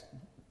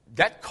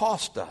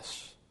cost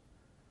us.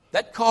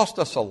 that cost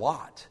us a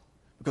lot.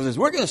 Because as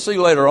we're going to see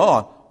later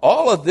on,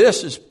 all of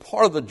this is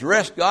part of the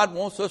dress God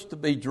wants us to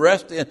be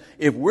dressed in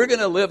if we're going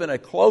to live in a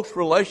close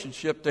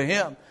relationship to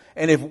Him.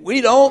 And if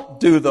we don't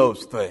do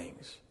those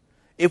things,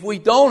 if we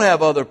don't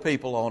have other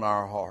people on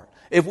our heart,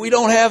 if we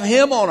don't have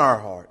Him on our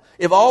heart,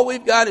 if all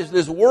we've got is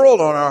this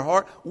world on our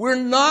heart, we're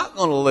not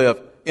going to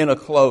live in a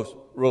close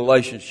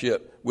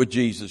relationship with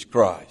Jesus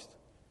Christ.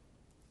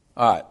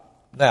 All right.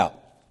 Now,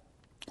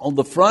 on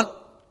the front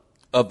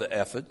of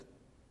the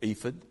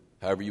ephod,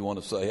 however you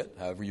want to say it,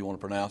 however you want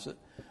to pronounce it,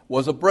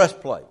 was a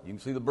breastplate. You can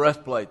see the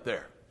breastplate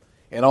there.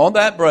 And on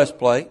that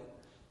breastplate,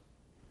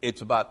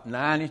 it's about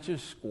 9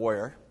 inches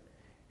square.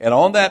 And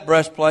on that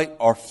breastplate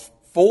are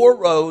 4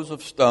 rows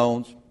of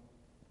stones.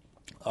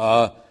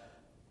 4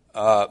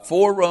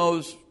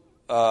 rows,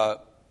 I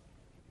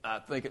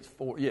think it's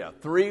 4,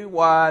 3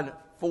 wide,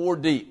 4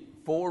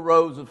 deep. 4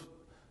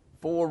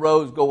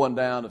 rows going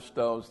down of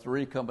stones,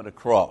 3 coming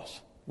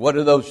across. What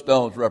do those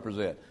stones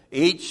represent?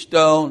 Each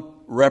stone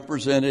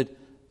represented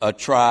a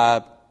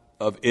tribe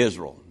of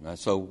Israel.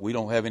 So we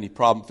don't have any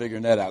problem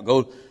figuring that out.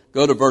 Go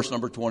to verse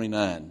number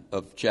 29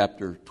 of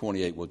chapter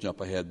 28. We'll jump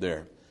ahead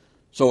there.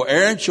 So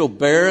Aaron shall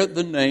bear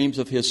the names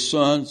of his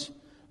sons,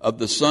 of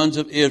the sons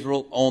of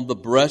Israel, on the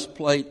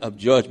breastplate of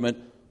judgment.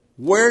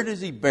 Where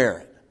does he bear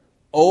it?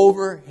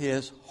 Over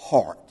his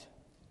heart.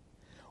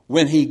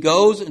 When he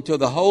goes into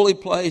the holy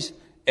place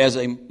as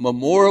a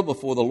memorial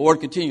before the Lord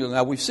continually.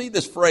 Now we see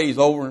this phrase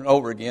over and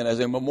over again, as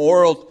a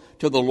memorial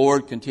to the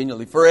Lord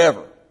continually,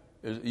 forever.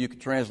 You could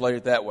translate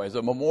it that way, as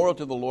a memorial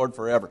to the Lord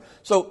forever.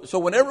 So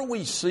whenever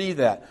we see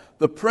that,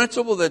 the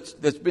principle that's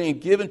being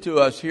given to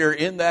us here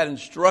in that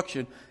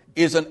instruction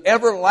is an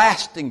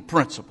everlasting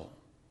principle.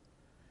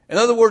 In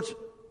other words,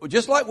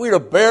 just like we're to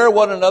bear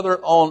one another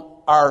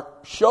on our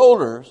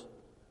shoulders,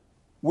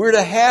 we're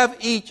to have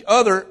each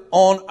other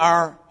on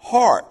our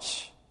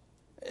hearts.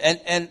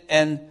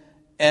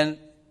 And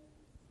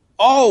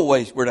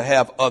always we're to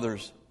have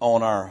others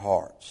on our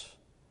hearts.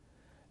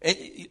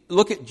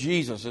 Look at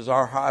Jesus as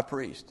our high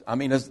priest. I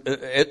mean, as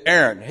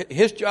Aaron,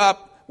 his job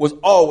was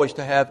always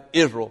to have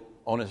Israel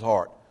on his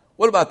heart.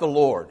 What about the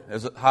Lord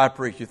as a high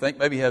priest? You think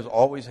maybe he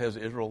always has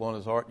Israel on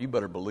his heart? You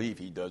better believe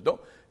he does.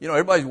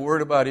 Everybody's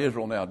worried about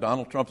Israel now.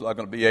 Donald Trump's not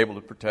going to be able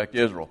to protect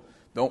Israel.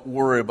 Don't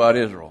worry about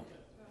Israel.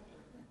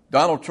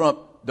 Donald Trump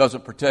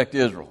doesn't protect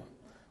Israel.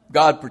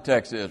 God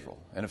protects Israel.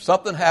 And if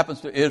something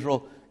happens to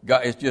Israel,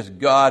 it's just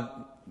God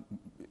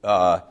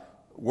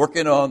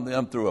working on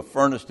them through a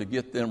furnace to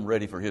get them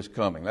ready for His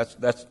coming. That's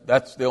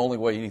the only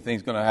way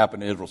anything's going to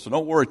happen to Israel. So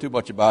don't worry too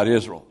much about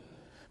Israel,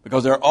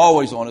 because they're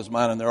always on His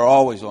mind and they're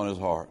always on His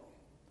heart.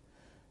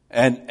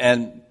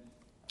 And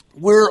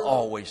we're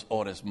always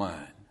on His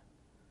mind.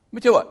 Let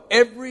me tell you what,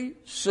 every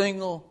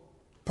single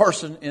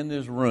person in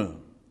this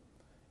room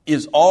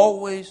is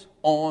always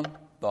on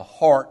the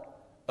heart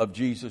of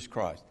Jesus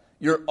Christ.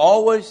 You're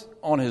always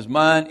on His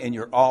mind and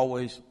you're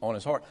always on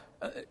His heart.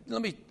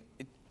 Let me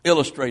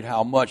illustrate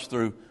how much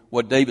through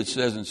what David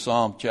says in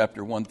Psalm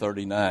chapter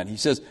 139. He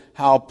says,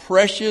 "How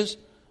precious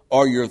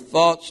are your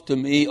thoughts to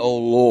me, O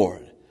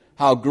Lord.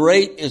 How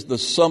great is the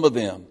sum of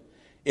them.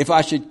 If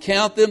I should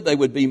count them, they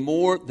would be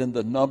more than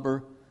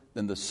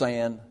the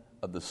sand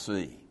of the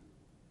sea."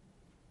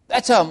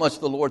 That's how much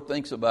the Lord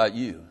thinks about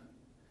you.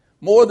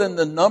 More than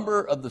the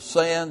number of the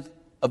sand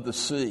of the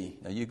sea.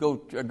 Now you go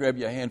grab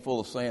you a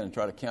handful of sand and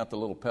try to count the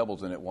little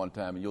pebbles in it one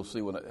time, and you'll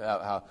see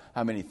how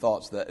many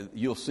thoughts that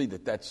you'll see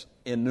that's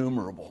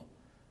innumerable.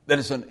 That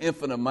it's an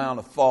infinite amount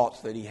of thoughts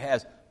that He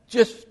has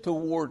just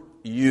toward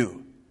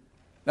you.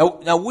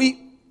 Now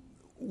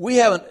we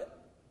have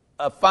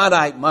a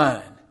finite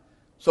mind,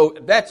 so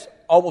that's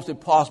almost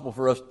impossible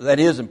for us. That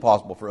is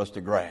impossible for us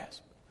to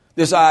grasp.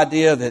 This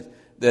idea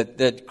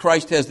that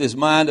Christ has this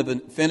mind of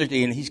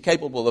infinity and He's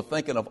capable of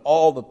thinking of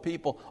all the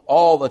people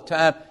all the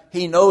time.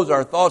 He knows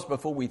our thoughts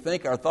before we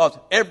think our thoughts.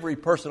 Every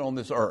person on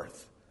this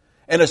earth,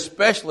 and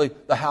especially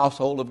the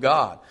household of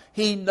God,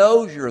 He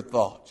knows your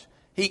thoughts.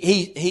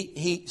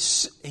 He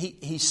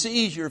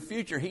sees your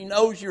future. He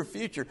knows your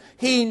future.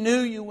 He knew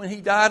you when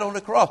He died on the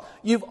cross.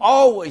 You've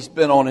always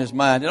been on His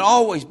mind and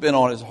always been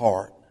on His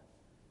heart.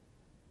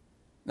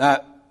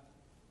 Now,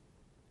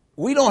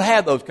 we don't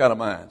have those kind of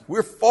minds.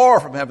 We're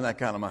far from having that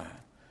kind of mind.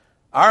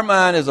 Our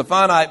mind is a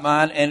finite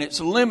mind, and it's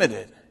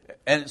limited.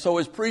 And so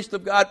as priests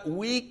of God,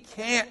 we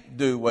can't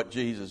do what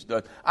Jesus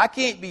does. I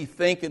can't be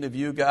thinking of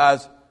you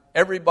guys,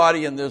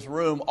 everybody in this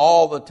room,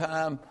 all the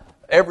time,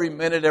 every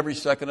minute, every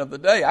second of the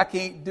day. I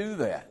can't do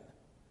that.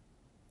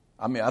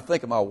 I mean, I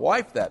think of my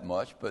wife that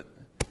much,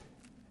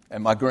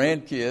 and my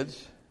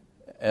grandkids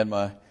and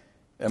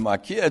my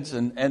kids,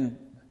 and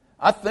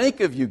I think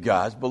of you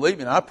guys, believe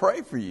me, and I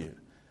pray for you.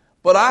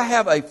 But I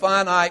have a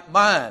finite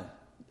mind.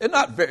 And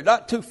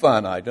not too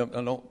finite.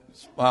 Don't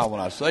smile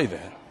when I say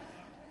that.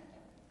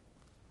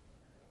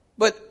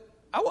 But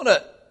I want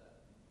to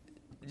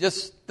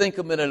just think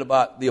a minute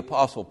about the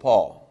Apostle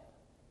Paul.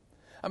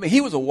 I mean,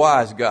 he was a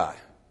wise guy.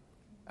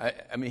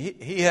 I mean,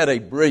 he had a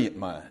brilliant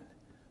mind,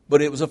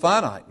 but it was a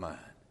finite mind.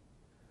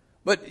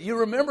 But you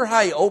remember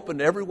how he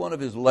opened every one of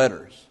his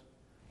letters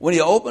When he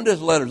opened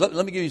his letters, let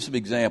me give you some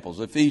examples.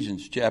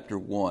 Ephesians chapter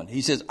 1.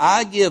 He says,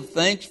 I give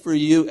thanks for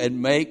you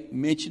and make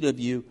mention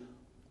of you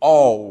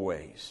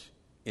always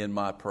in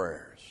my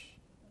prayers.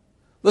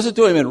 Listen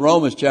to him in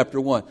Romans chapter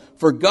 1.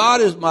 For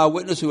God is my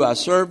witness who I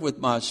serve with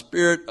my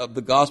spirit of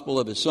the gospel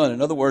of his Son.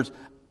 In other words,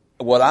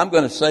 what I'm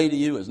going to say to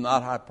you is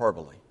not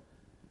hyperbole.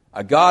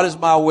 God is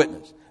my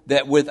witness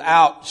that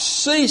without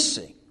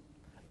ceasing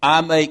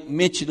I make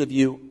mention of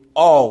you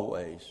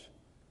always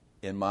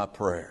in my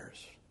prayers.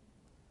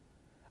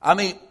 I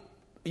mean,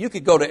 you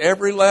could go to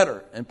every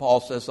letter and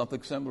Paul says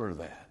something similar to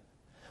that.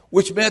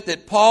 Which meant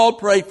that Paul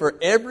prayed for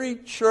every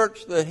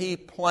church that he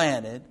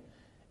planted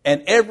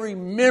and every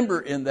member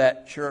in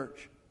that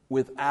church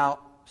without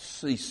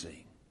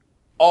ceasing.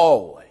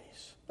 Always.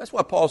 That's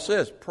why Paul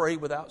says, pray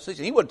without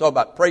ceasing. He wasn't talking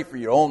about pray for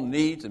your own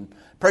needs and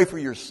pray for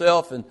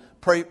yourself and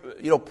pray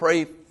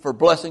for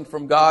blessing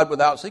from God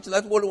without ceasing.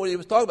 That's what he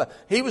was talking about.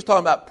 He was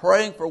talking about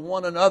praying for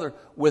one another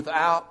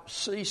without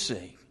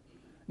ceasing.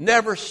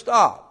 Never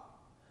stop.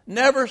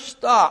 Never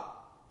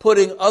stop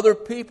putting other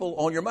people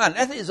on your mind.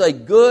 That is a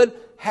good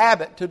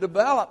habit to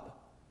develop.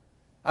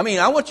 I mean,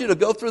 I want you to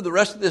go through the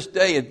rest of this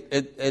day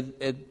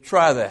and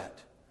try that.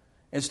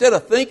 Instead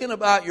of thinking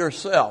about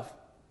yourself,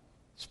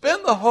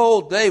 spend the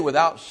whole day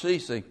without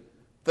ceasing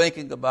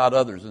thinking about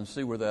others and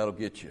see where that'll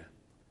get you.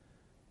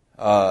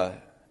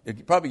 It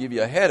could probably give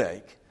you a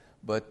headache,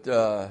 but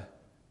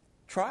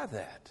try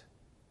that.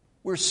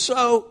 We're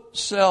so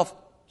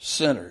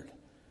self-centered.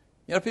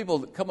 You know, people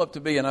that come up to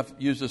me, and I've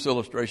used this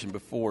illustration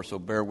before, so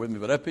bear with me,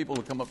 but I have people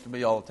that come up to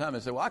me all the time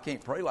and say, well, I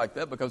can't pray like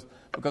that because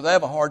I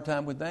have a hard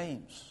time with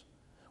names.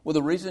 Well,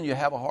 the reason you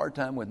have a hard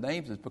time with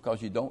names is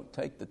because you don't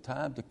take the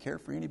time to care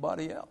for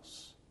anybody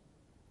else.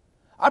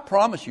 I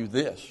promise you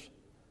this.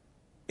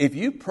 If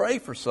you pray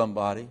for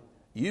somebody,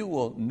 you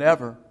will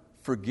never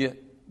forget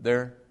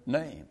their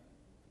name.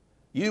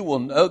 You will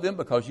know them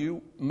because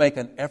you make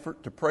an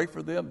effort to pray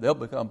for them. They'll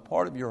become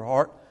part of your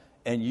heart,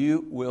 and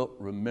you will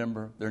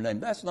remember their name.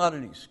 That's not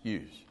an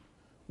excuse.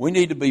 We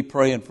need to be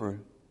praying for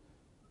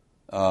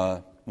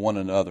one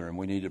another, and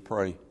we need to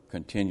pray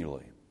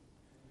continually.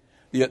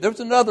 There's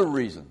another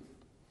reason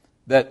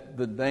that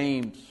the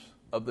names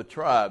of the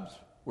tribes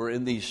were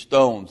in these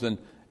stones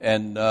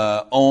and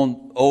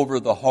on over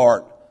the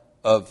heart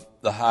of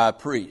the high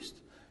priest.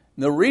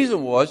 And the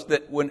reason was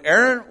that when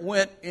Aaron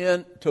went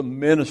in to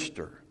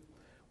minister,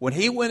 when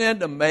he went in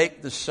to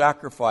make the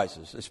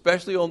sacrifices,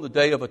 especially on the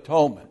Day of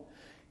Atonement,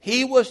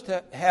 he was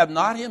to have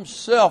not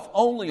himself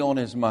only on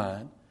his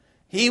mind,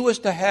 he was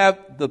to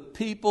have the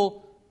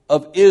people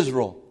of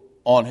Israel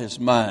on his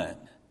mind.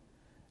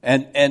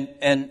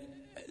 And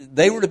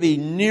they were to be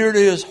near to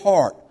his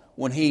heart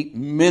when he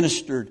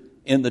ministered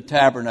in the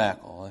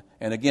tabernacle.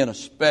 And again,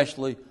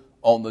 especially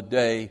on the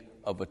Day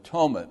of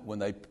Atonement,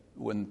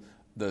 when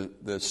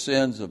the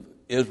sins of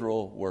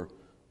Israel were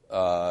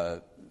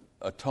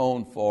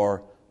atoned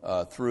for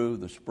through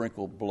the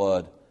sprinkled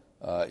blood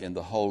in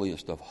the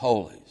holiest of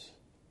holies.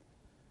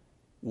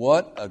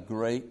 What a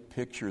great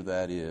picture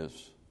that is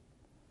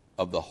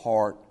of the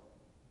heart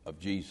of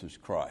Jesus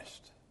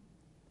Christ.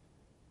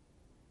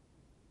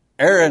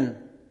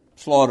 Aaron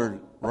slaughtered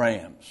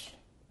rams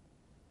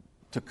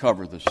to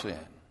cover the sin.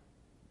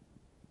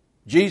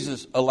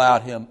 Jesus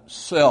allowed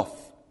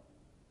himself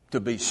to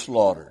be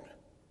slaughtered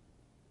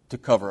to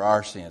cover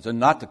our sins,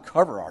 and not to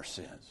cover our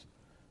sins,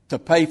 to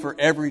pay for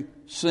every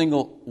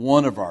single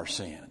one of our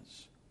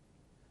sins.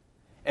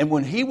 And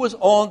when he was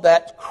on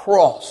that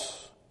cross,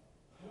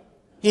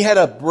 he had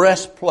a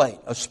breastplate,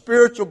 a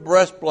spiritual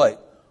breastplate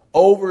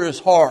over his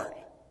heart.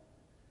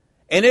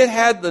 And it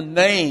had the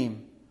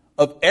name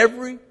of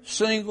every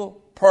single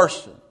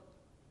person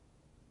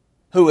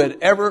who had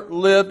ever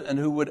lived and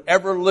who would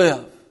ever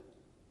live.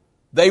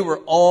 They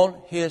were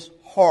on his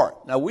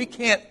heart. Now, we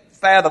can't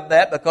fathom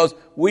that because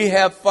we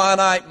have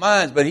finite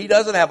minds, but he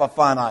doesn't have a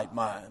finite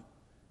mind.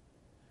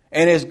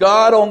 And as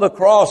God on the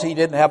cross, he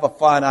didn't have a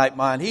finite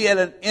mind. He had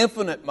an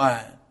infinite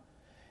mind.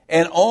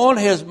 And on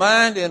his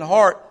mind and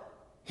heart,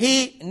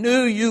 he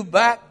knew you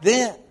back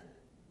then.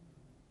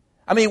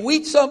 I mean,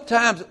 we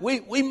sometimes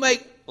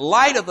make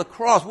light of the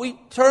cross. We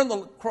turn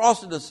the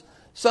cross into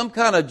some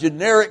kind of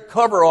generic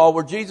coverall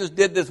where Jesus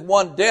did this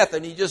one death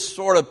and he just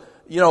sort of,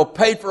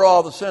 paid for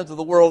all the sins of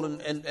the world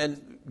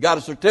and got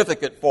a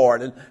certificate for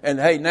it. And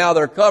hey, now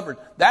they're covered.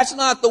 That's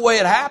not the way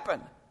it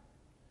happened.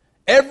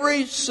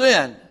 Every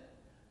sin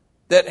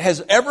that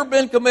has ever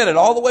been committed,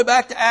 all the way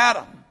back to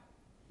Adam,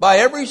 by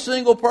every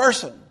single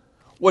person,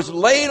 was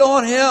laid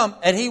on him,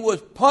 and he was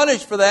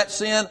punished for that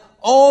sin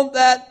on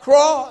that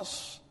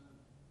cross.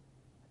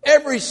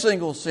 Every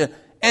single sin.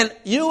 And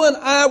you and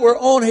I were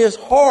on his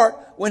heart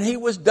when he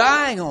was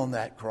dying on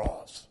that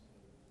cross.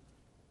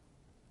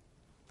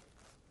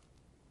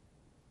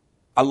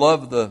 I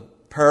love the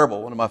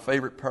parable. One of my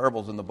favorite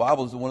parables in the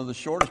Bible is one of the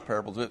shortest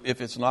parables.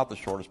 If it's not the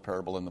shortest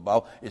parable in the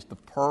Bible, it's the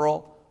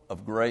pearl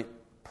of great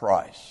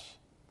price.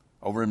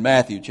 Over in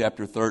Matthew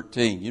chapter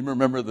 13. You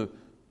remember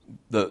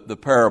the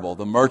parable.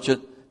 The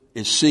merchant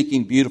is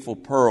seeking beautiful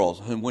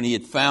pearls. And when he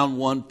had found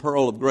one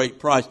pearl of great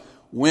price,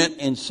 went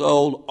and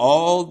sold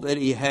all that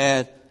he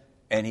had,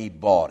 and he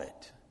bought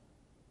it.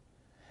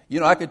 You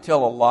know, I could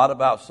tell a lot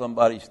about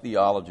somebody's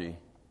theology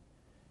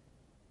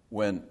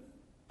when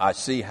I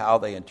see how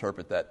they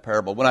interpret that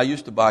parable. When I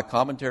used to buy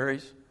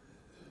commentaries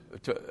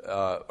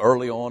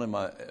early on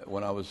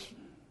when I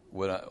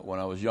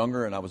was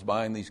younger and I was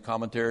buying these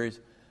commentaries,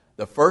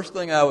 the first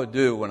thing I would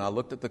do when I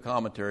looked at the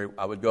commentary,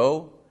 I would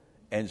go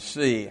and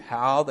see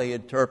how they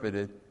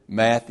interpreted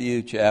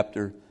Matthew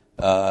chapter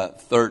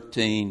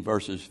 13,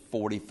 verses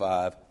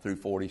 45 through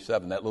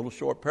 47. That little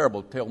short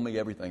parable told me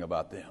everything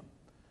about them.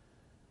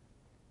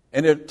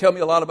 And it'll tell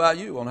me a lot about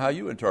you on how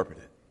you interpret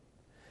it.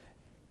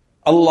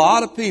 A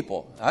lot of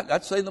people,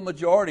 I'd say the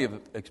majority of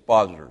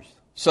expositors,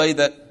 say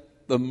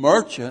that the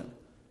merchant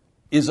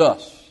is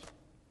us.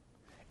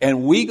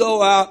 And we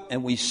go out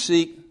and we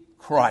seek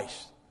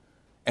Christ.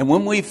 And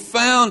when we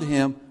found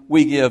him,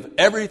 we give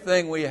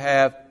everything we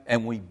have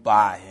and we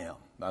buy him.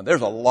 Now,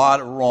 there's a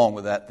lot wrong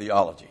with that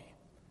theology.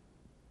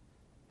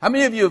 How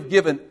many of you have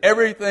given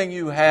everything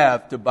you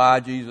have to buy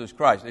Jesus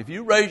Christ? If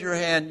you raise your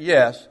hand,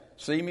 yes,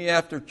 see me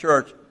after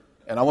church,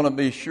 and I want to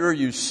be sure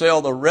you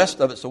sell the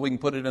rest of it so we can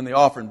put it in the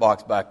offering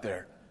box back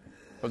there.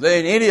 Because there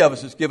ain't any of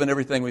us that's given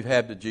everything we've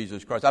had to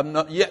Jesus Christ. I've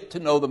not yet to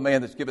know the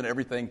man that's given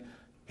everything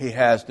he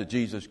has to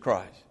Jesus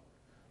Christ.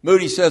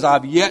 Moody says,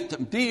 I've yet to,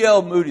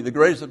 D.L. Moody, the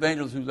greatest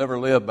evangelist who's ever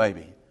lived,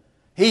 baby.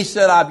 He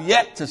said, I've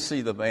yet to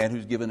see the man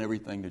who's given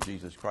everything to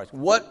Jesus Christ.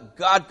 What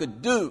God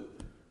could do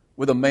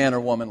with a man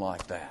or woman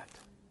like that.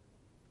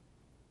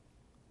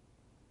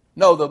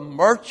 No, the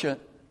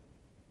merchant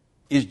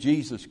is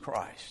Jesus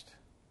Christ.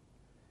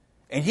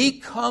 And he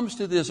comes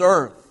to this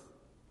earth.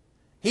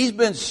 He's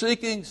been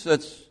seeking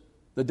since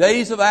the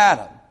days of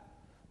Adam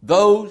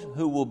those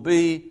who will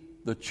be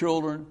the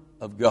children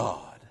of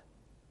God.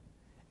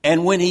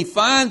 And when he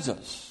finds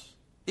us,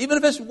 even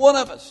if it's one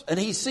of us, and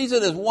he sees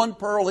it as one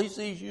pearl, he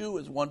sees you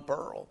as one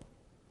pearl.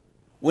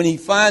 When he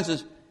finds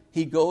us,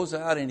 he goes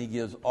out and he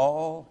gives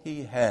all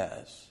he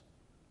has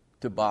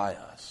to buy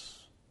us.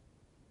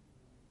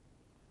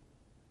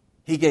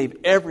 He gave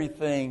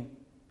everything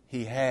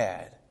he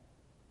had.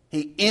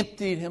 He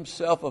emptied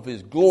himself of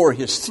his glory,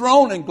 his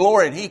throne and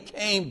glory, and he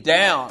came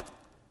down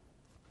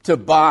to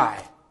buy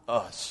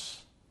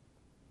us.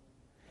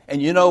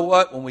 And you know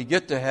what? When we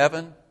get to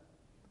heaven,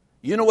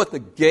 you know what the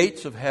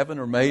gates of heaven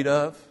are made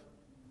of?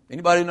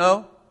 Anybody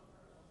know?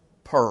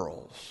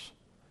 Pearls.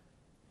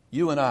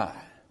 You and I,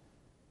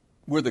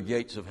 we're the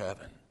gates of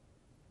heaven.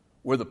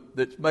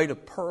 It's made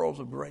of pearls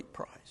of great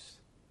price.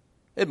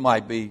 It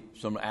might be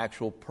some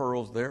actual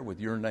pearls there with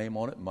your name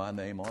on it, my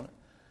name on it.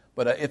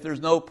 But if there's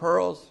no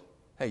pearls,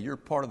 hey, you're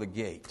part of the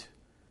gate,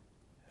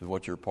 is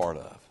what you're part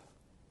of.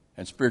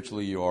 And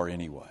spiritually you are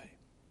anyway.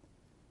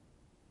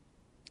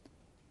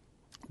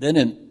 Then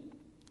in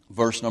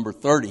verse number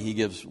 30, he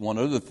gives one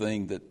other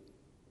thing that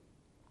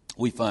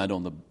we find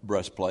on the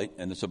breastplate,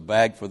 and it's a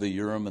bag for the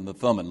Urim and the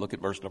Thummim. Look at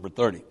verse number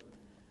 30.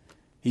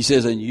 He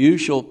says, and you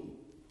shall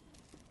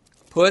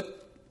put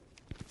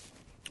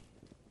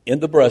in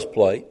the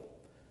breastplate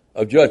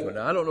of judgment.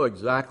 Now, I don't know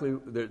exactly.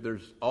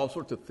 There's all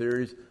sorts of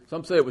theories.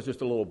 Some say it was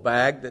just a little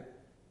bag that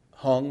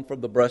hung from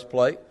the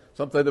breastplate.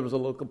 Some say there was a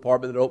little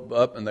compartment that opened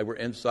up and they were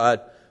inside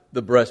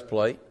the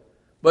breastplate.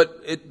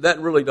 But that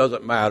really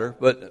doesn't matter.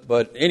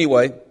 But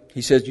anyway,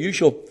 he says, you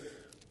shall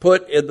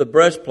put in the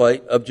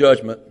breastplate of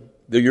judgment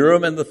the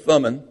Urim and the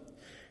Thummim,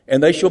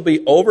 and they shall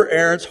be over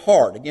Aaron's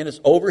heart. Again, it's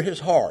over his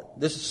heart.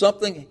 This is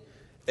something,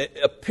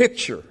 a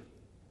picture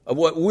of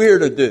what we're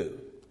to do.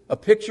 A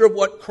picture of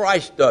what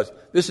Christ does.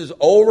 This is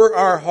over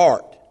our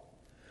heart.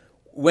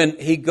 When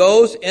he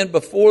goes in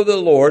before the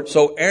Lord,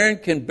 so Aaron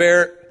can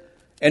bear,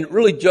 and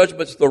really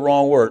judgment's the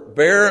wrong word,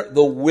 bear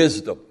the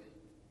wisdom.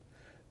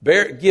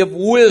 Give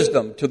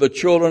wisdom to the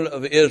children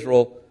of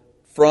Israel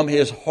from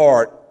his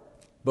heart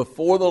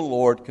before the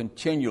Lord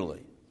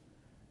continually.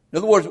 In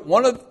other words,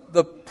 one of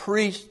the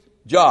priest's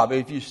job,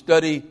 if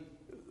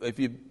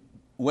you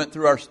went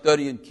through our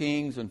study in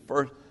Kings and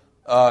First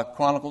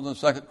Chronicles and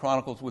Second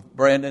Chronicles with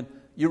Brandon,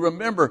 you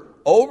remember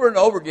over and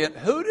over again,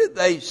 who did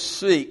they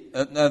seek?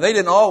 Now, they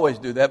didn't always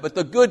do that, but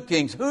the good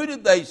kings, who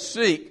did they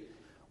seek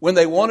when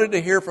they wanted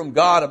to hear from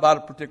God about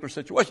a particular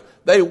situation?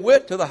 They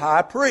went to the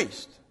high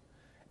priest.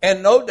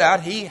 And no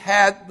doubt he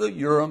had the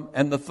Urim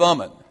and the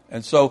Thummim.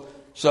 And so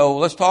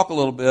let's talk a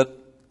little bit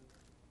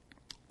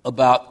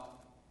about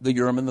the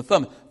Urim and the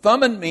Thummim.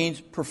 Thummim means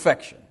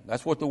perfection.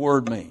 That's what the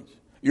word means.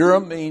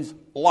 Urim means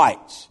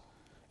lights.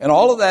 And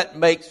all of that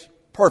makes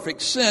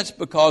perfect sense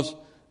because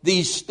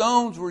these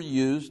stones were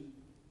used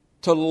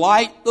to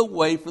light the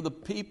way for the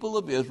people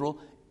of Israel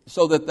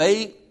so that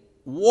they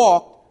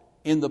walked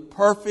in the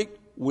perfect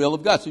will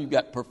of God. So you've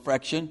got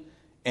perfection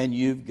and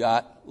you've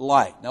got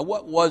light. Now,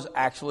 what was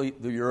actually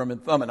the Urim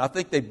and Thummim? I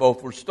think they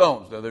both were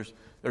stones. Now,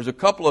 there's a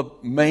couple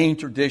of main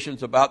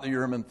traditions about the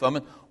Urim and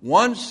Thummim.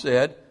 One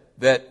said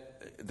that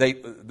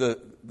the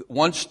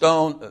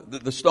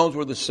stones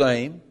were the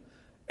same,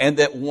 and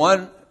that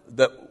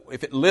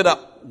if it lit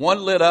up,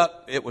 one lit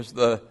up, it was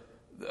the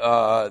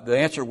the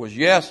answer was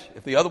yes.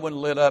 If the other one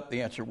lit up,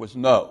 the answer was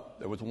no.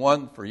 There was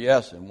one for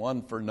yes and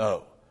one for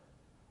no.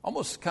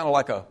 Almost kind of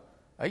like I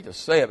hate to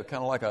say it, but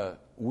kind of like a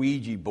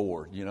Ouija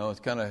board. It's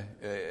kind of,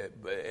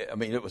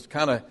 it was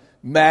kind of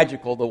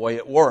magical the way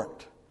it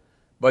worked.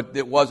 But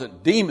it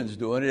wasn't demons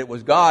doing it, it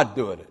was God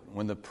doing it.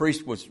 When the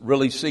priest was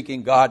really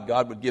seeking God,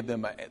 God would give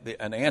them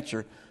an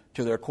answer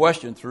to their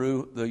question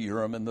through the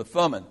Urim and the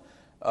Thummim.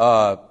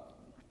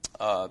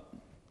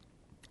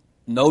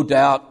 No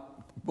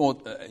doubt,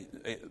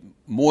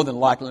 more than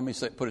likely, let me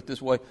put it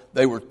this way,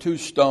 they were two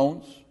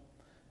stones.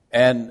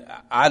 And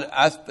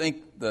I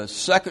think the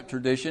second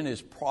tradition is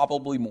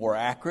probably more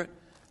accurate,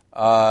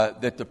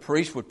 that the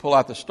priest would pull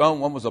out the stone.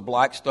 One was a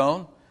black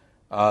stone.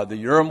 The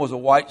Urim was a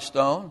white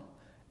stone.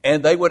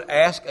 And they would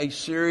ask a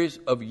series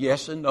of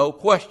yes and no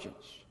questions.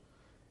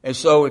 And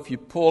so if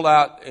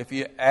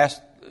you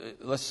asked,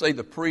 let's say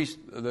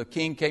the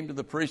king came to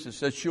the priest and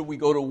said, should we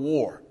go to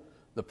war?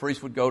 The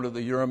priest would go to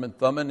the Urim and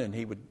Thummim and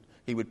he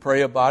would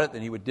pray about it.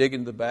 Then he would dig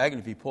into the bag. And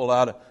if he pulled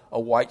out a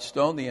white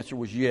stone, the answer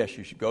was yes,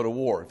 you should go to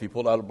war. If he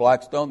pulled out a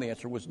black stone, the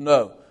answer was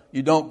no,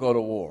 you don't go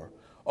to war.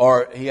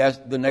 Or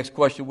the next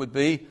question would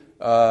be,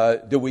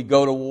 do we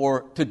go to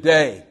war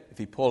today? If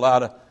he pulled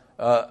out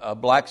a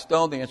black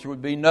stone, the answer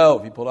would be no.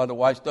 If he pulled out a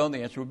white stone,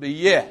 the answer would be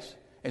yes.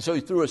 And so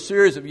through a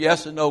series of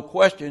yes and no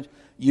questions,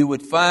 you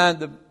would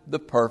find the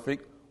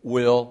perfect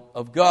will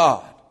of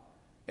God.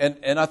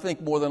 And I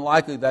think more than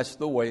likely that's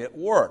the way it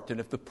worked.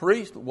 And if the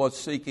priest was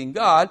seeking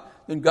God,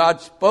 then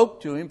God spoke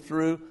to him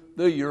through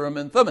the Urim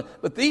and Thummim.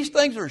 But these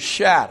things are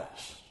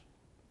shadows.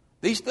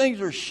 These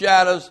things are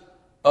shadows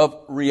of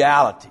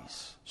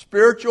realities,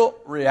 spiritual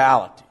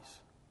realities.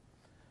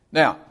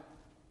 Now,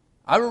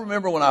 I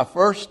remember when I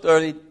first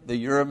studied the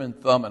Urim and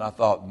Thummim, I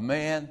thought,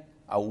 man,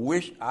 I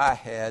wish I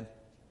had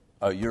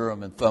a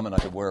Urim and Thummim I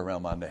could wear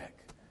around my neck.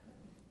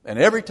 And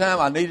every time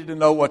I needed to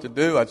know what to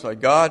do, I'd say,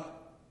 God,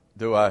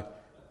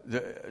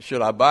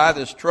 should I buy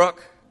this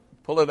truck?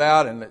 Pull it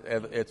out and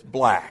it's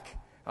black.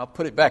 I'll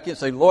put it back in and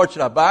say, Lord,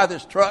 should I buy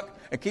this truck?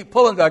 And keep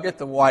pulling until I get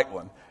the white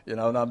one. And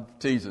I'm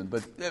teasing.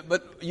 But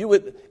you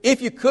would,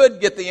 if you could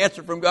get the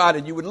answer from God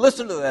and you would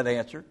listen to that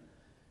answer,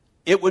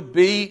 it would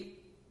be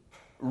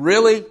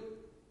really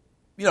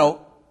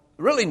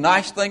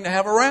nice thing to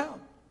have around.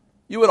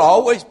 You would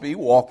always be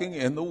walking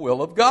in the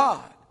will of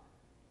God.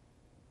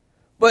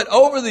 But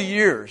over the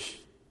years,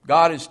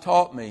 God has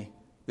taught me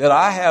that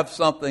I have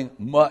something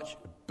much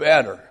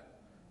better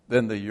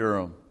than the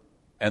Urim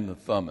and the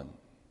Thummim.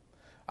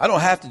 I don't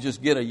have to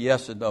just get a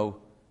yes and no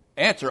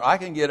answer. I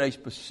can get a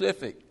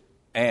specific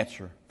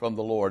answer from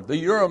the Lord. The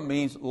Urim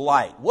means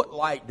light. What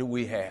light do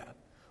we have?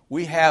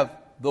 We have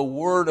the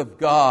Word of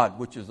God,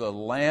 which is a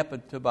lamp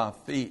unto my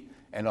feet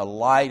and a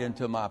light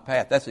unto my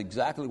path. That's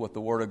exactly what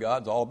the Word of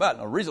God's all about.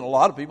 And the reason a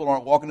lot of people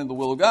aren't walking in the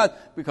will of God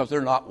because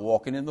they're not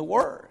walking in the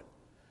Word.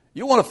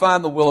 You want to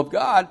find the will of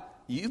God,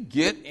 you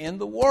get in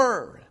the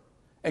Word.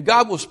 And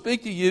God will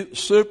speak to you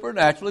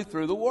supernaturally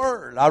through the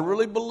Word. I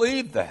really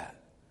believe that.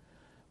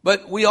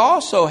 But we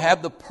also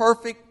have the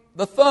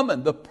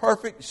Thummim, the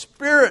perfect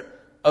Spirit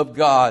of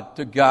God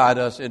to guide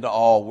us into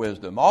all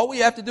wisdom. All we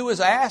have to do is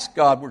ask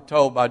God, we're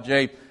told by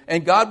James,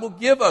 and God will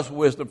give us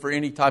wisdom for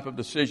any type of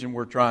decision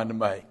we're trying to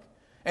make.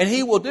 And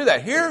He will do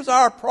that. Here's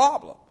our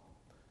problem.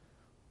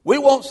 We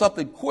want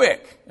something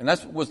quick. And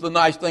that was the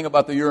nice thing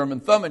about the Urim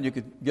and Thummim. You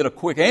could get a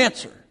quick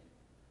answer.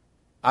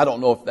 I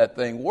don't know if that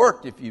thing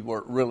worked if you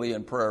were really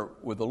in prayer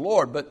with the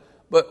Lord.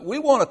 But we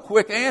want a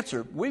quick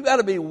answer. We've got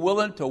to be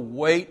willing to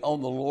wait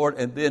on the Lord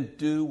and then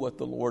do what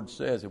the Lord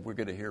says if we're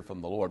going to hear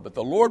from the Lord. But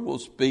the Lord will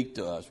speak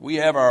to us. We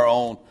have our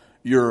own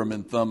Urim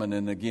and Thummim.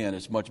 And again,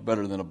 it's much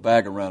better than a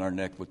bag around our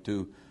neck with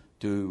two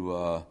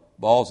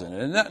balls in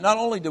it. And not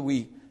only do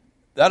we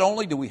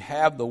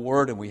have the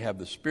Word and we have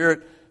the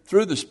Spirit,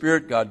 through the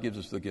Spirit, God gives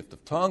us the gift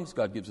of tongues.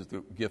 God gives us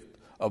the gift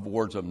of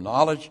words of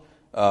knowledge.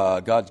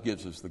 God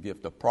gives us the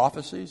gift of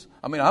prophecies.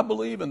 I mean, I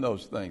believe in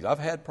those things. I've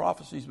had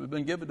prophecies that have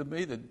been given to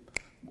me that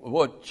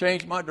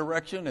changed my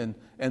direction,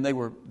 and they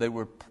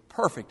were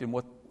perfect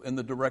in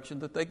the direction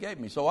that they gave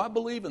me. So I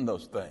believe in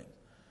those things.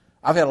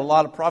 I've had a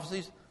lot of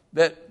prophecies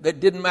that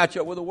didn't match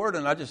up with the Word,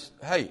 and I'll just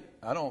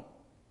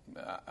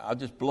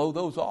blow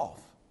those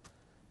off.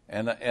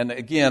 And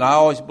again, I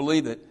always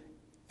believe that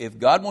if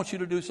God wants you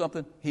to do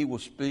something, He will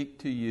speak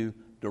to you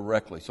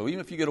directly. So even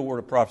if you get a word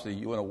of prophecy,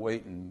 you want to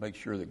wait and make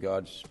sure that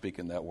God's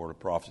speaking that word of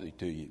prophecy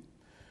to you.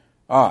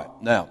 All right,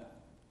 now,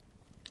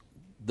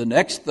 the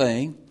next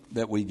thing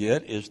that we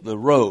get is the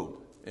robe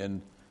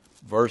in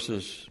verse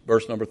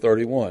number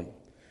 31.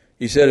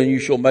 He said, and you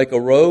shall make a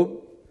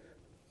robe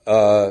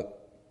of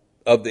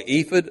the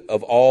ephod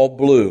of all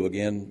blue,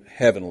 again,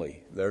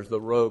 heavenly. There's the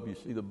robe. You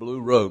see the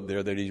blue robe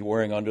there that he's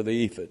wearing under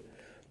the ephod.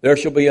 There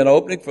shall be an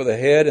opening for the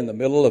head. In the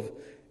middle of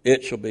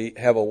it shall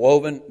have a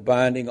woven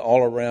binding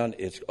all around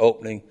its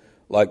opening,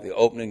 like the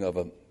opening of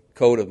a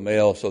coat of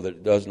mail, so that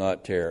it does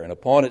not tear. And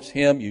upon its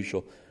hem you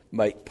shall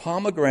make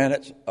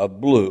pomegranates of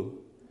blue,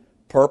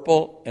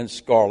 purple, and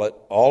scarlet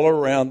all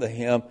around the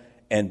hem,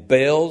 and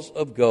bells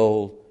of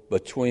gold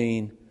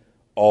between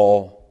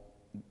all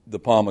the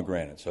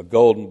pomegranates, a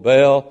golden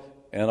bell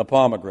and a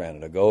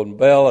pomegranate, a golden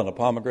bell and a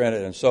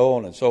pomegranate, and so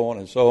on and so on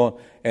and so on.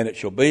 And it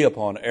shall be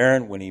upon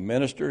Aaron when he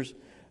ministers,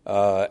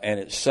 and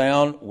its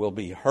sound will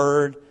be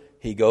heard.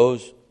 He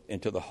goes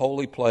into the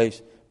holy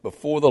place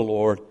before the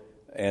Lord,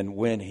 and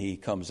when he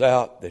comes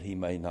out, that he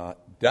may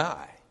not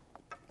die.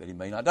 That he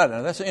may not die.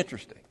 Now that's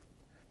interesting.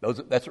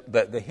 That's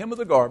the hem of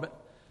the garment,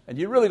 and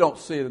you really don't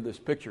see it in this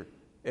picture.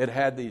 It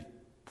had these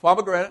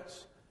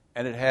pomegranates,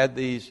 and it had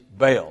these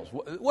bells.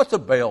 What's a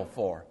bell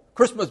for?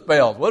 Christmas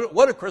bells.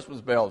 What do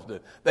Christmas bells do?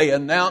 They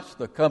announce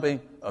the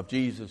coming of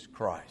Jesus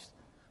Christ.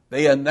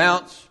 They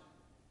announce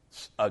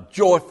a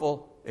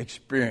joyful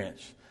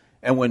experience.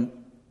 And when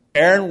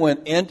Aaron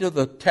went into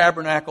the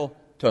tabernacle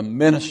to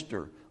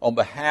minister on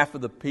behalf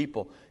of the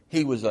people,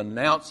 he was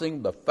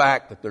announcing the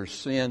fact that their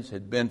sins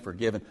had been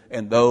forgiven,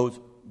 and those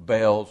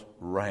bells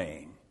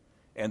rang.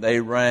 And they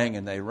rang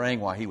and they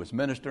rang while he was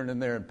ministering in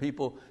there, and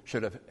people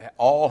should have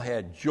all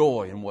had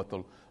joy in what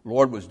the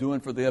Lord was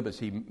doing for them as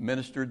he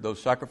ministered those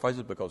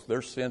sacrifices, because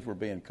their sins were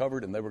being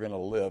covered and they were going to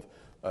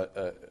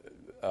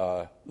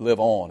live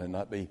on and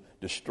not be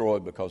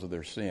destroyed because of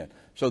their sin.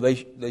 So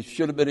they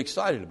should have been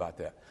excited about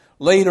that.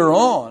 Later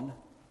on,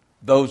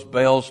 those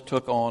bells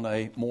took on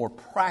a more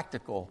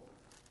practical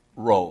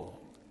role.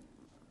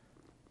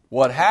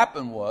 What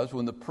happened was,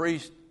 when the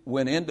priest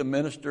went in to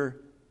minister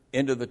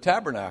into the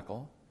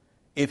tabernacle,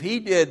 if he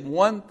did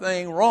one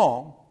thing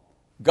wrong,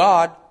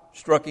 God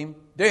struck him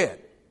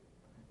dead.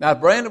 Now,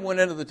 Brandon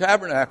went into the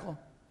tabernacle,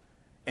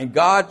 and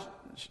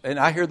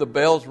I hear the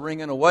bells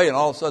ringing away, and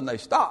all of a sudden they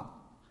stop.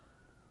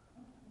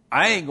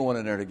 I ain't going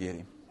in there to get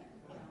him.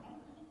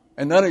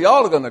 And none of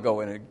y'all are going to go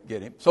in and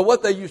get him. So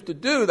what they used to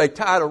do, they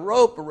tied a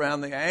rope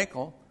around the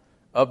ankle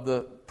of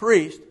the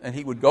priest, and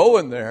he would go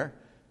in there,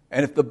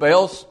 and if the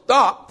bells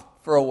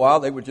stopped for a while,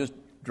 they would just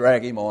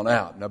drag him on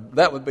out. Now,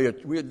 that would be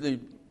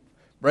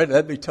Brandon,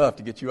 that'd be tough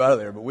to get you out of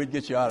there, but we'd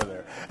get you out of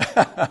there.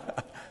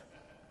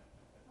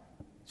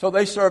 So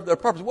they served their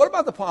purpose. What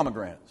about the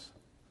pomegranates?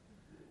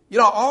 You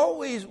know, I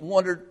always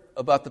wondered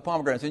about the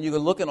pomegranates, and you can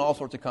look in all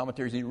sorts of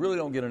commentaries, and you really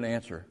don't get an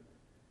answer.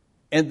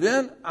 And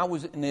then I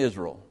was in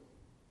Israel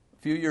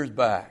a few years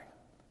back,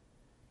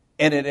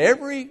 and at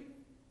every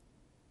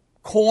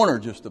corner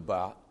just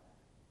about,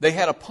 they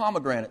had a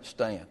pomegranate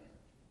stand.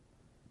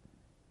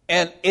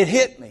 And it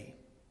hit me.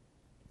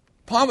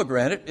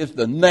 Pomegranate is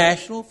the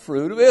national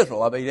fruit of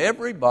Israel. I mean,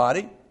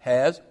 everybody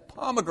has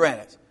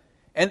pomegranates.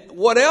 And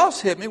what else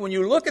hit me, when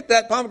you look at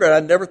that pomegranate,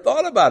 I'd never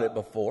thought about it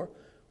before.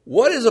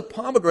 What is a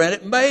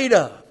pomegranate made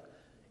of?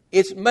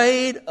 It's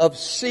made of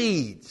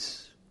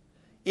seeds.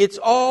 It's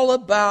all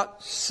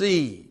about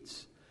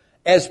seeds.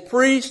 As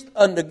priests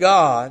unto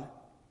God,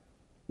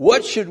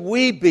 what should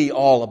we be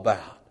all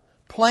about?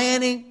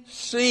 Planting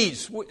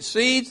seeds.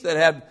 Seeds that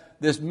have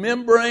this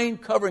membrane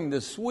covering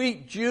the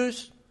sweet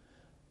juice,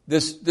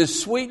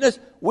 this sweetness.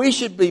 We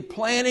should be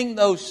planting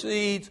those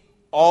seeds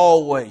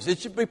always. It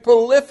should be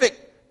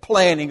prolific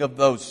planting of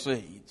those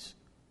seeds.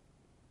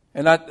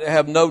 And I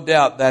have no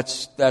doubt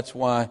that's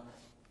why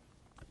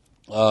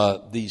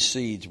these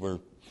seeds were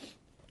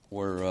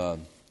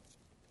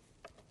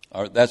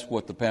that's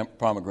what the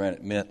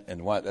pomegranate meant,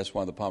 and that's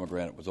why the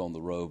pomegranate was on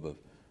the robe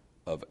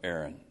of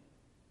Aaron.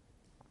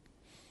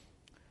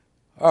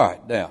 All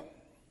right, now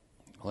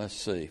let's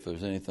see if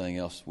there's anything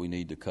else we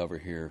need to cover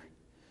here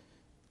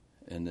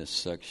in this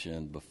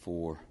section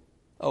before.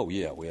 Oh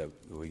yeah,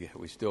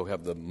 we still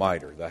have the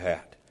mitre, the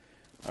hat.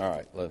 All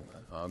right,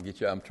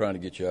 I'm trying to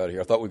get you out of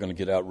here. I thought we were going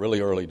to get out really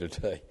early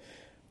today.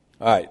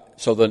 All right,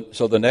 so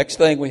the next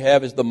thing we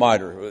have is the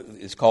mitre.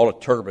 It's called a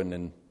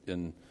turban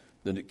in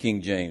the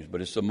King James,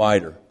 but it's a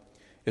mitre.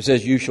 It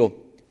says, "You shall."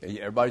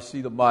 Everybody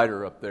see the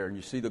mitre up there, and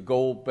you see the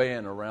gold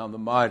band around the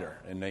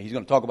mitre. And he's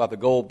going to talk about the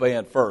gold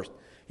band first.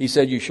 He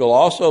said, "You shall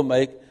also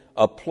make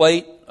a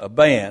plate, a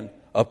band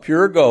of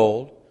pure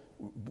gold."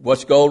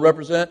 What's gold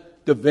represent?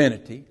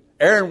 Divinity.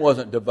 Aaron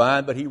wasn't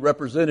divine, but he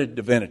represented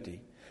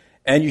divinity.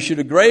 And you should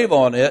engrave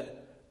on it,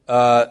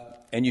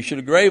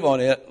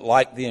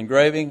 like the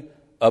engraving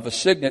of a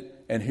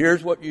signet. And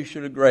here's what you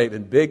should engrave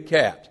in big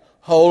caps: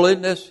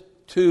 holiness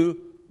to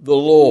the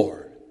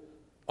Lord.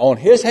 On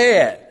his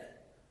head,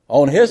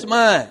 on his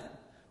mind,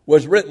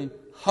 was written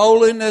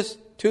holiness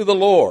to the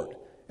Lord.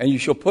 And you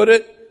shall put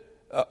it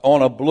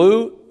on a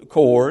blue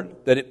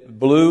cord,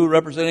 blue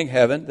representing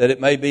heaven, that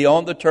it may be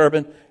on the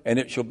turban, and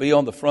it shall be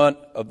on the front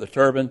of the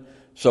turban.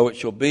 So it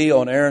shall be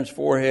on Aaron's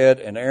forehead,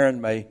 and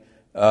that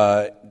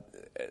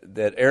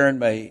Aaron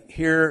may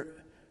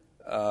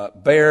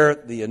bear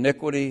the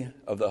iniquity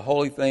of the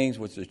holy things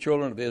which the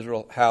children of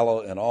Israel hallow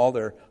in all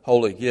their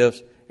holy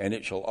gifts, and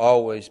it shall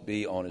always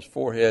be on his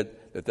forehead,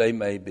 that they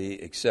may be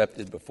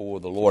accepted before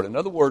the Lord. In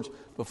other words,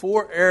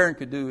 before Aaron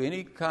could do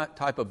any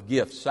type of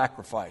gift,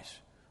 sacrifice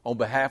on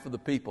behalf of the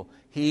people,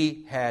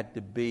 he had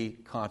to be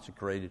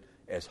consecrated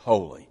as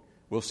holy.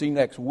 We'll see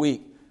next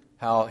week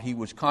how he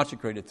was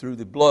consecrated through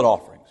the blood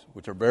offerings,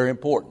 which are very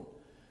important.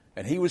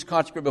 And he was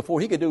consecrated before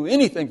he could do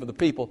anything for the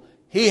people.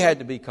 He had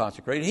to be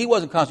consecrated. He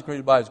wasn't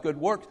consecrated by his good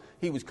works.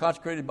 He was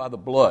consecrated by the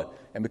blood.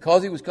 And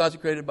because he was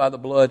consecrated by the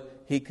blood,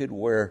 he could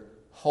wear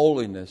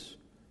holiness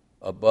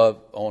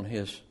above on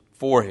his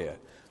forehead.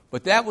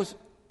 But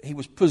he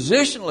was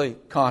positionally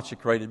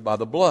consecrated by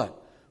the blood.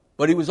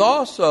 But he was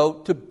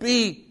also to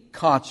be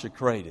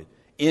consecrated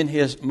in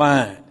his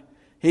mind.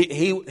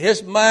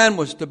 His mind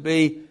was to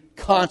be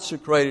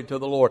consecrated to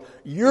the Lord.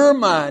 Your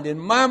mind and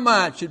my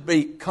mind should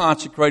be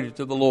consecrated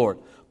to the Lord.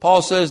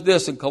 Paul says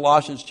this in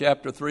Colossians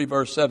chapter 3,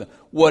 verse 7.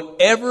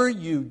 Whatever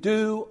you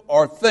do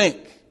or think,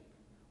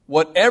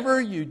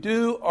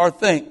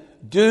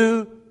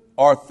 do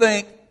or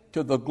think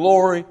to the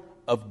glory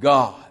of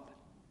God.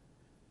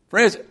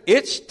 Friends,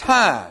 it's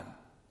time,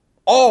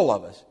 all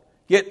of us,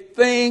 get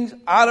things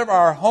out of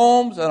our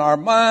homes and our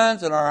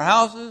minds and our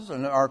houses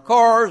and our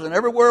cars and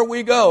everywhere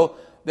we go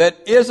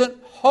that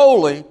isn't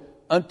holy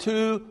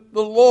unto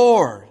the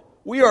Lord.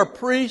 We are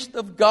priests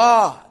of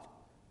God.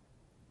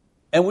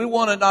 And we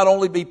want to not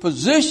only be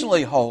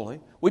positionally holy,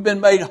 we've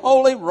been made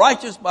holy,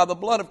 righteous by the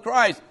blood of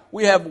Christ.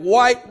 We have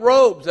white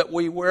robes that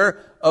we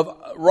wear of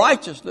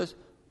righteousness.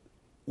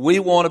 We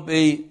want to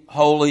be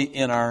holy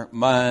in our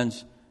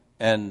minds,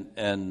 and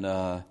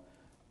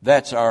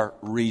that's our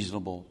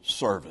reasonable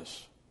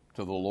service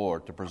to the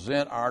Lord, to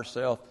present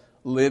ourselves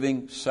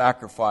living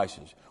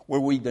sacrifices where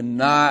we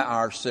deny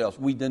ourselves.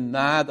 We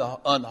deny the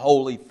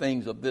unholy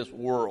things of this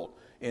world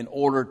in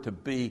order to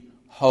be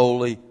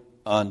holy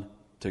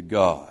unto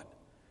God.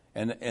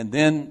 And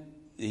then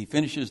he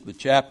finishes the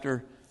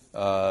chapter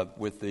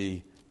with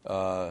the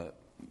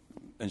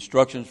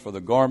instructions for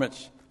the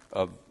garments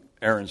of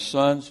Aaron's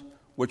sons,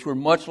 which were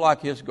much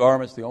like his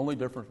garments. The only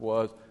difference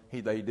was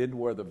they didn't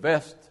wear the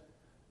vest,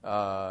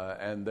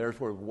 and theirs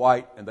were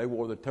white, and they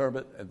wore the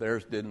turban, and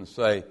theirs didn't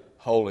say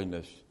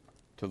holiness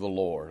to the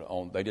Lord.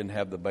 They didn't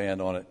have the band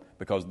on it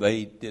because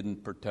they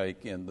didn't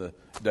partake in the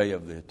Day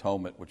of the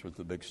Atonement, which was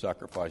the big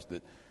sacrifice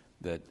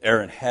that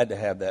Aaron had to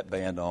have that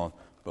band on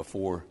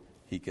before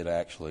he could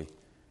actually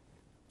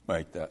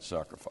make that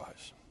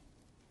sacrifice.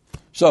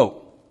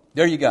 So,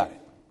 there you got it.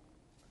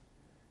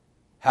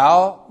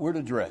 How we're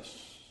to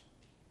dress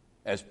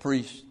as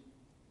priests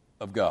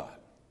of God.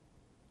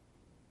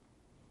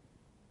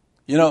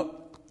 You know,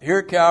 here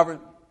at Calvary,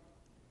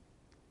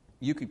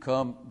 you can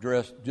come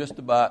dressed just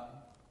about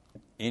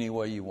any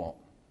way you want.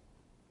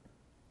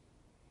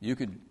 You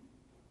could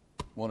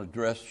want to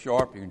dress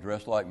sharp, you can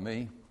dress like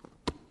me.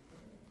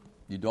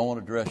 You don't want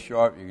to dress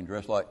sharp, you can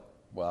dress like,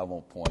 well, I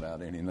won't point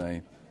out any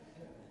name.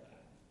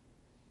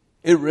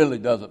 It really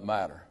doesn't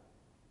matter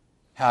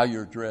how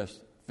you're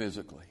dressed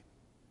physically.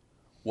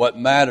 What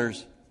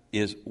matters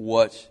is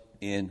what's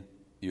in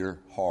your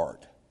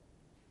heart.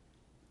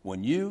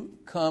 When you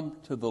come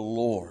to the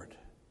Lord,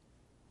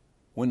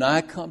 when I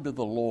come to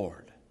the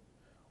Lord,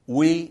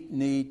 we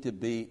need to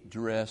be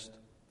dressed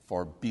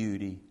for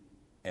beauty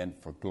and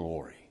for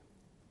glory,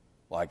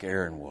 like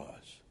Aaron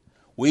was.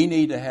 We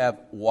need to have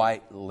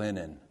white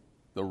linen,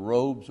 the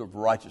robes of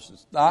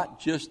righteousness. Not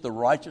just the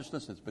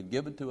righteousness that's been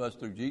given to us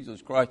through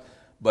Jesus Christ,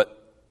 but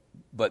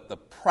the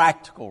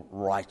practical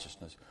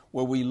righteousness,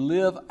 where we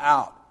live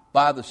out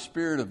by the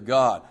Spirit of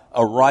God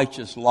a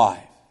righteous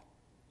life.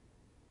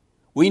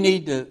 We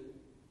need to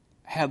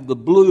have the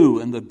blue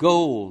and the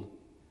gold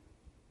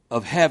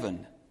of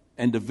heaven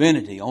and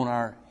divinity on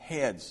our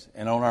heads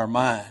and on our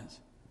minds.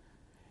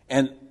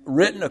 And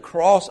written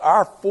across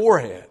our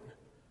forehead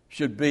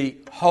should be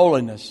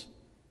holiness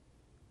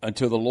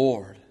unto the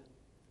Lord.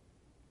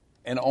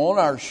 And on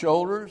our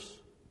shoulders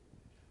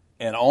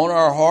and on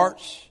our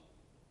hearts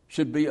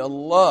should be a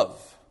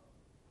love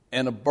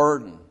and a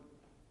burden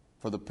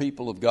for the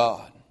people of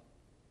God.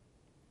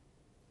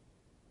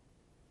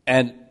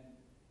 And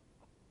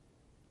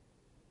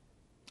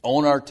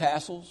on our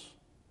tassels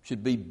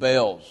should be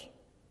bells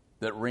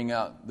that ring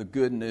out the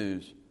good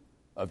news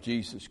of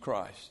Jesus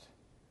Christ.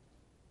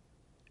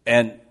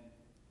 And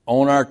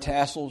on our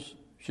tassels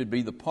should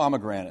be the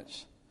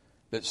pomegranates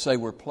that say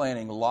we're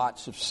planting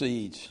lots of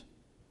seeds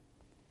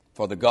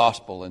for the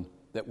gospel and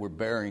that we're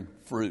bearing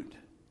fruit.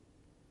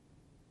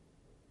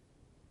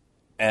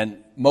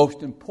 And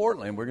most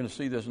importantly, and we're going to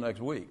see this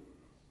next week,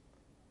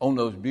 on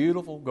those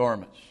beautiful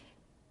garments,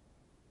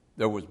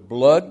 there was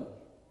blood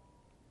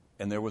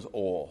and there was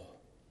oil.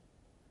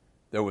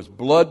 There was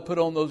blood put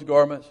on those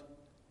garments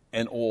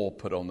and oil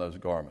put on those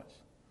garments.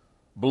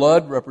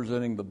 Blood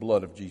representing the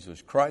blood of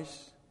Jesus Christ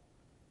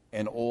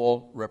and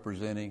oil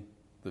representing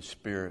the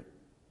Spirit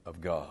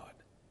of God.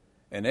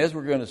 And as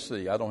we're going to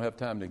see, I don't have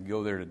time to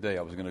go there today.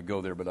 I was going to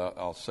go there, but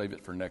I'll save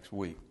it for next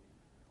week.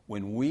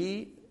 When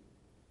we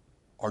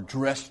are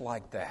dressed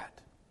like that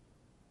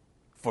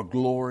for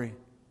glory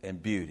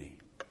and beauty,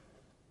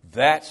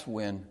 that's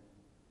when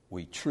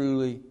we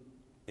truly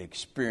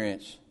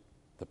experience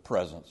the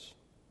presence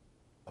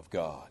of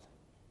God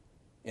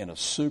in a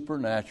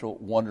supernatural,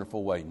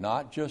 wonderful way,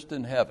 not just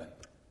in heaven,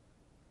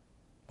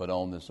 but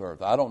on this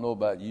earth. I don't know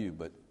about you,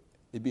 but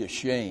it'd be a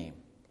shame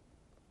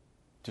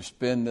to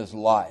spend this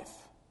life,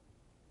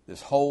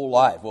 this whole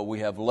life, what we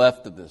have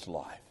left of this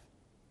life,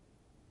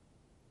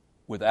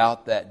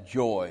 without that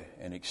joy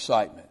and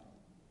excitement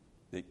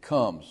that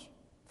comes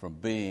from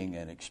being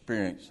and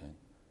experiencing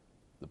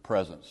the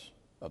presence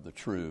of the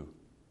true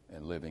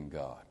and living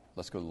God.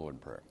 Let's go to the Lord in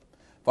prayer.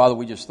 Father,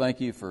 we just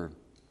thank you for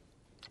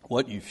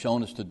what you've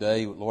shown us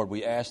today. Lord,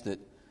 we ask that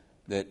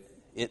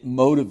it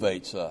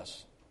motivates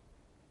us,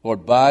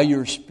 Lord, by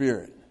your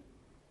Spirit,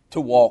 to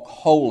walk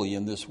holy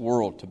in this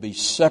world, to be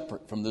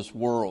separate from this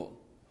world.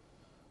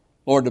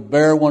 Lord, to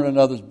bear one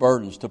another's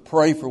burdens, to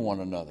pray for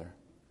one another.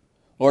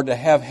 Lord, to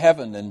have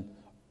heaven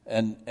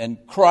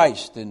and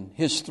Christ and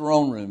His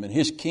throne room and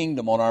His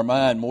kingdom on our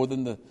mind more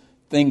than the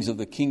things of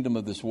the kingdom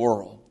of this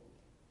world.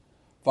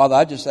 Father,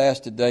 I just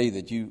ask today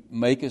that you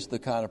make us the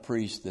kind of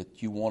priests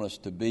that you want us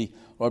to be,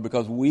 Lord,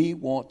 because we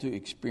want to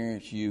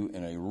experience you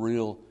in a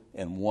real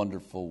and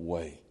wonderful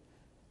way.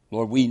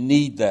 Lord, we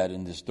need that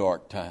in this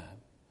dark time.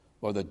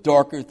 Lord, the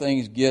darker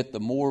things get, the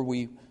more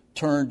we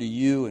turn to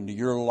you and to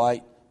your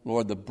light,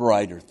 Lord, the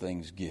brighter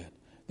things get,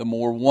 the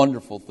more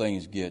wonderful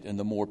things get, and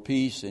the more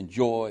peace and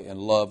joy and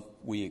love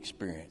we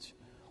experience.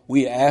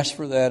 We ask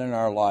for that in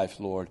our lives,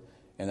 Lord,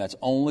 and that's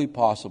only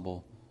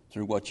possible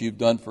through what you've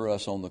done for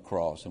us on the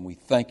cross. And we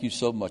thank you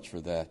so much for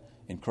that.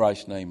 In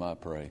Christ's name I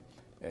pray.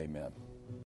 Amen.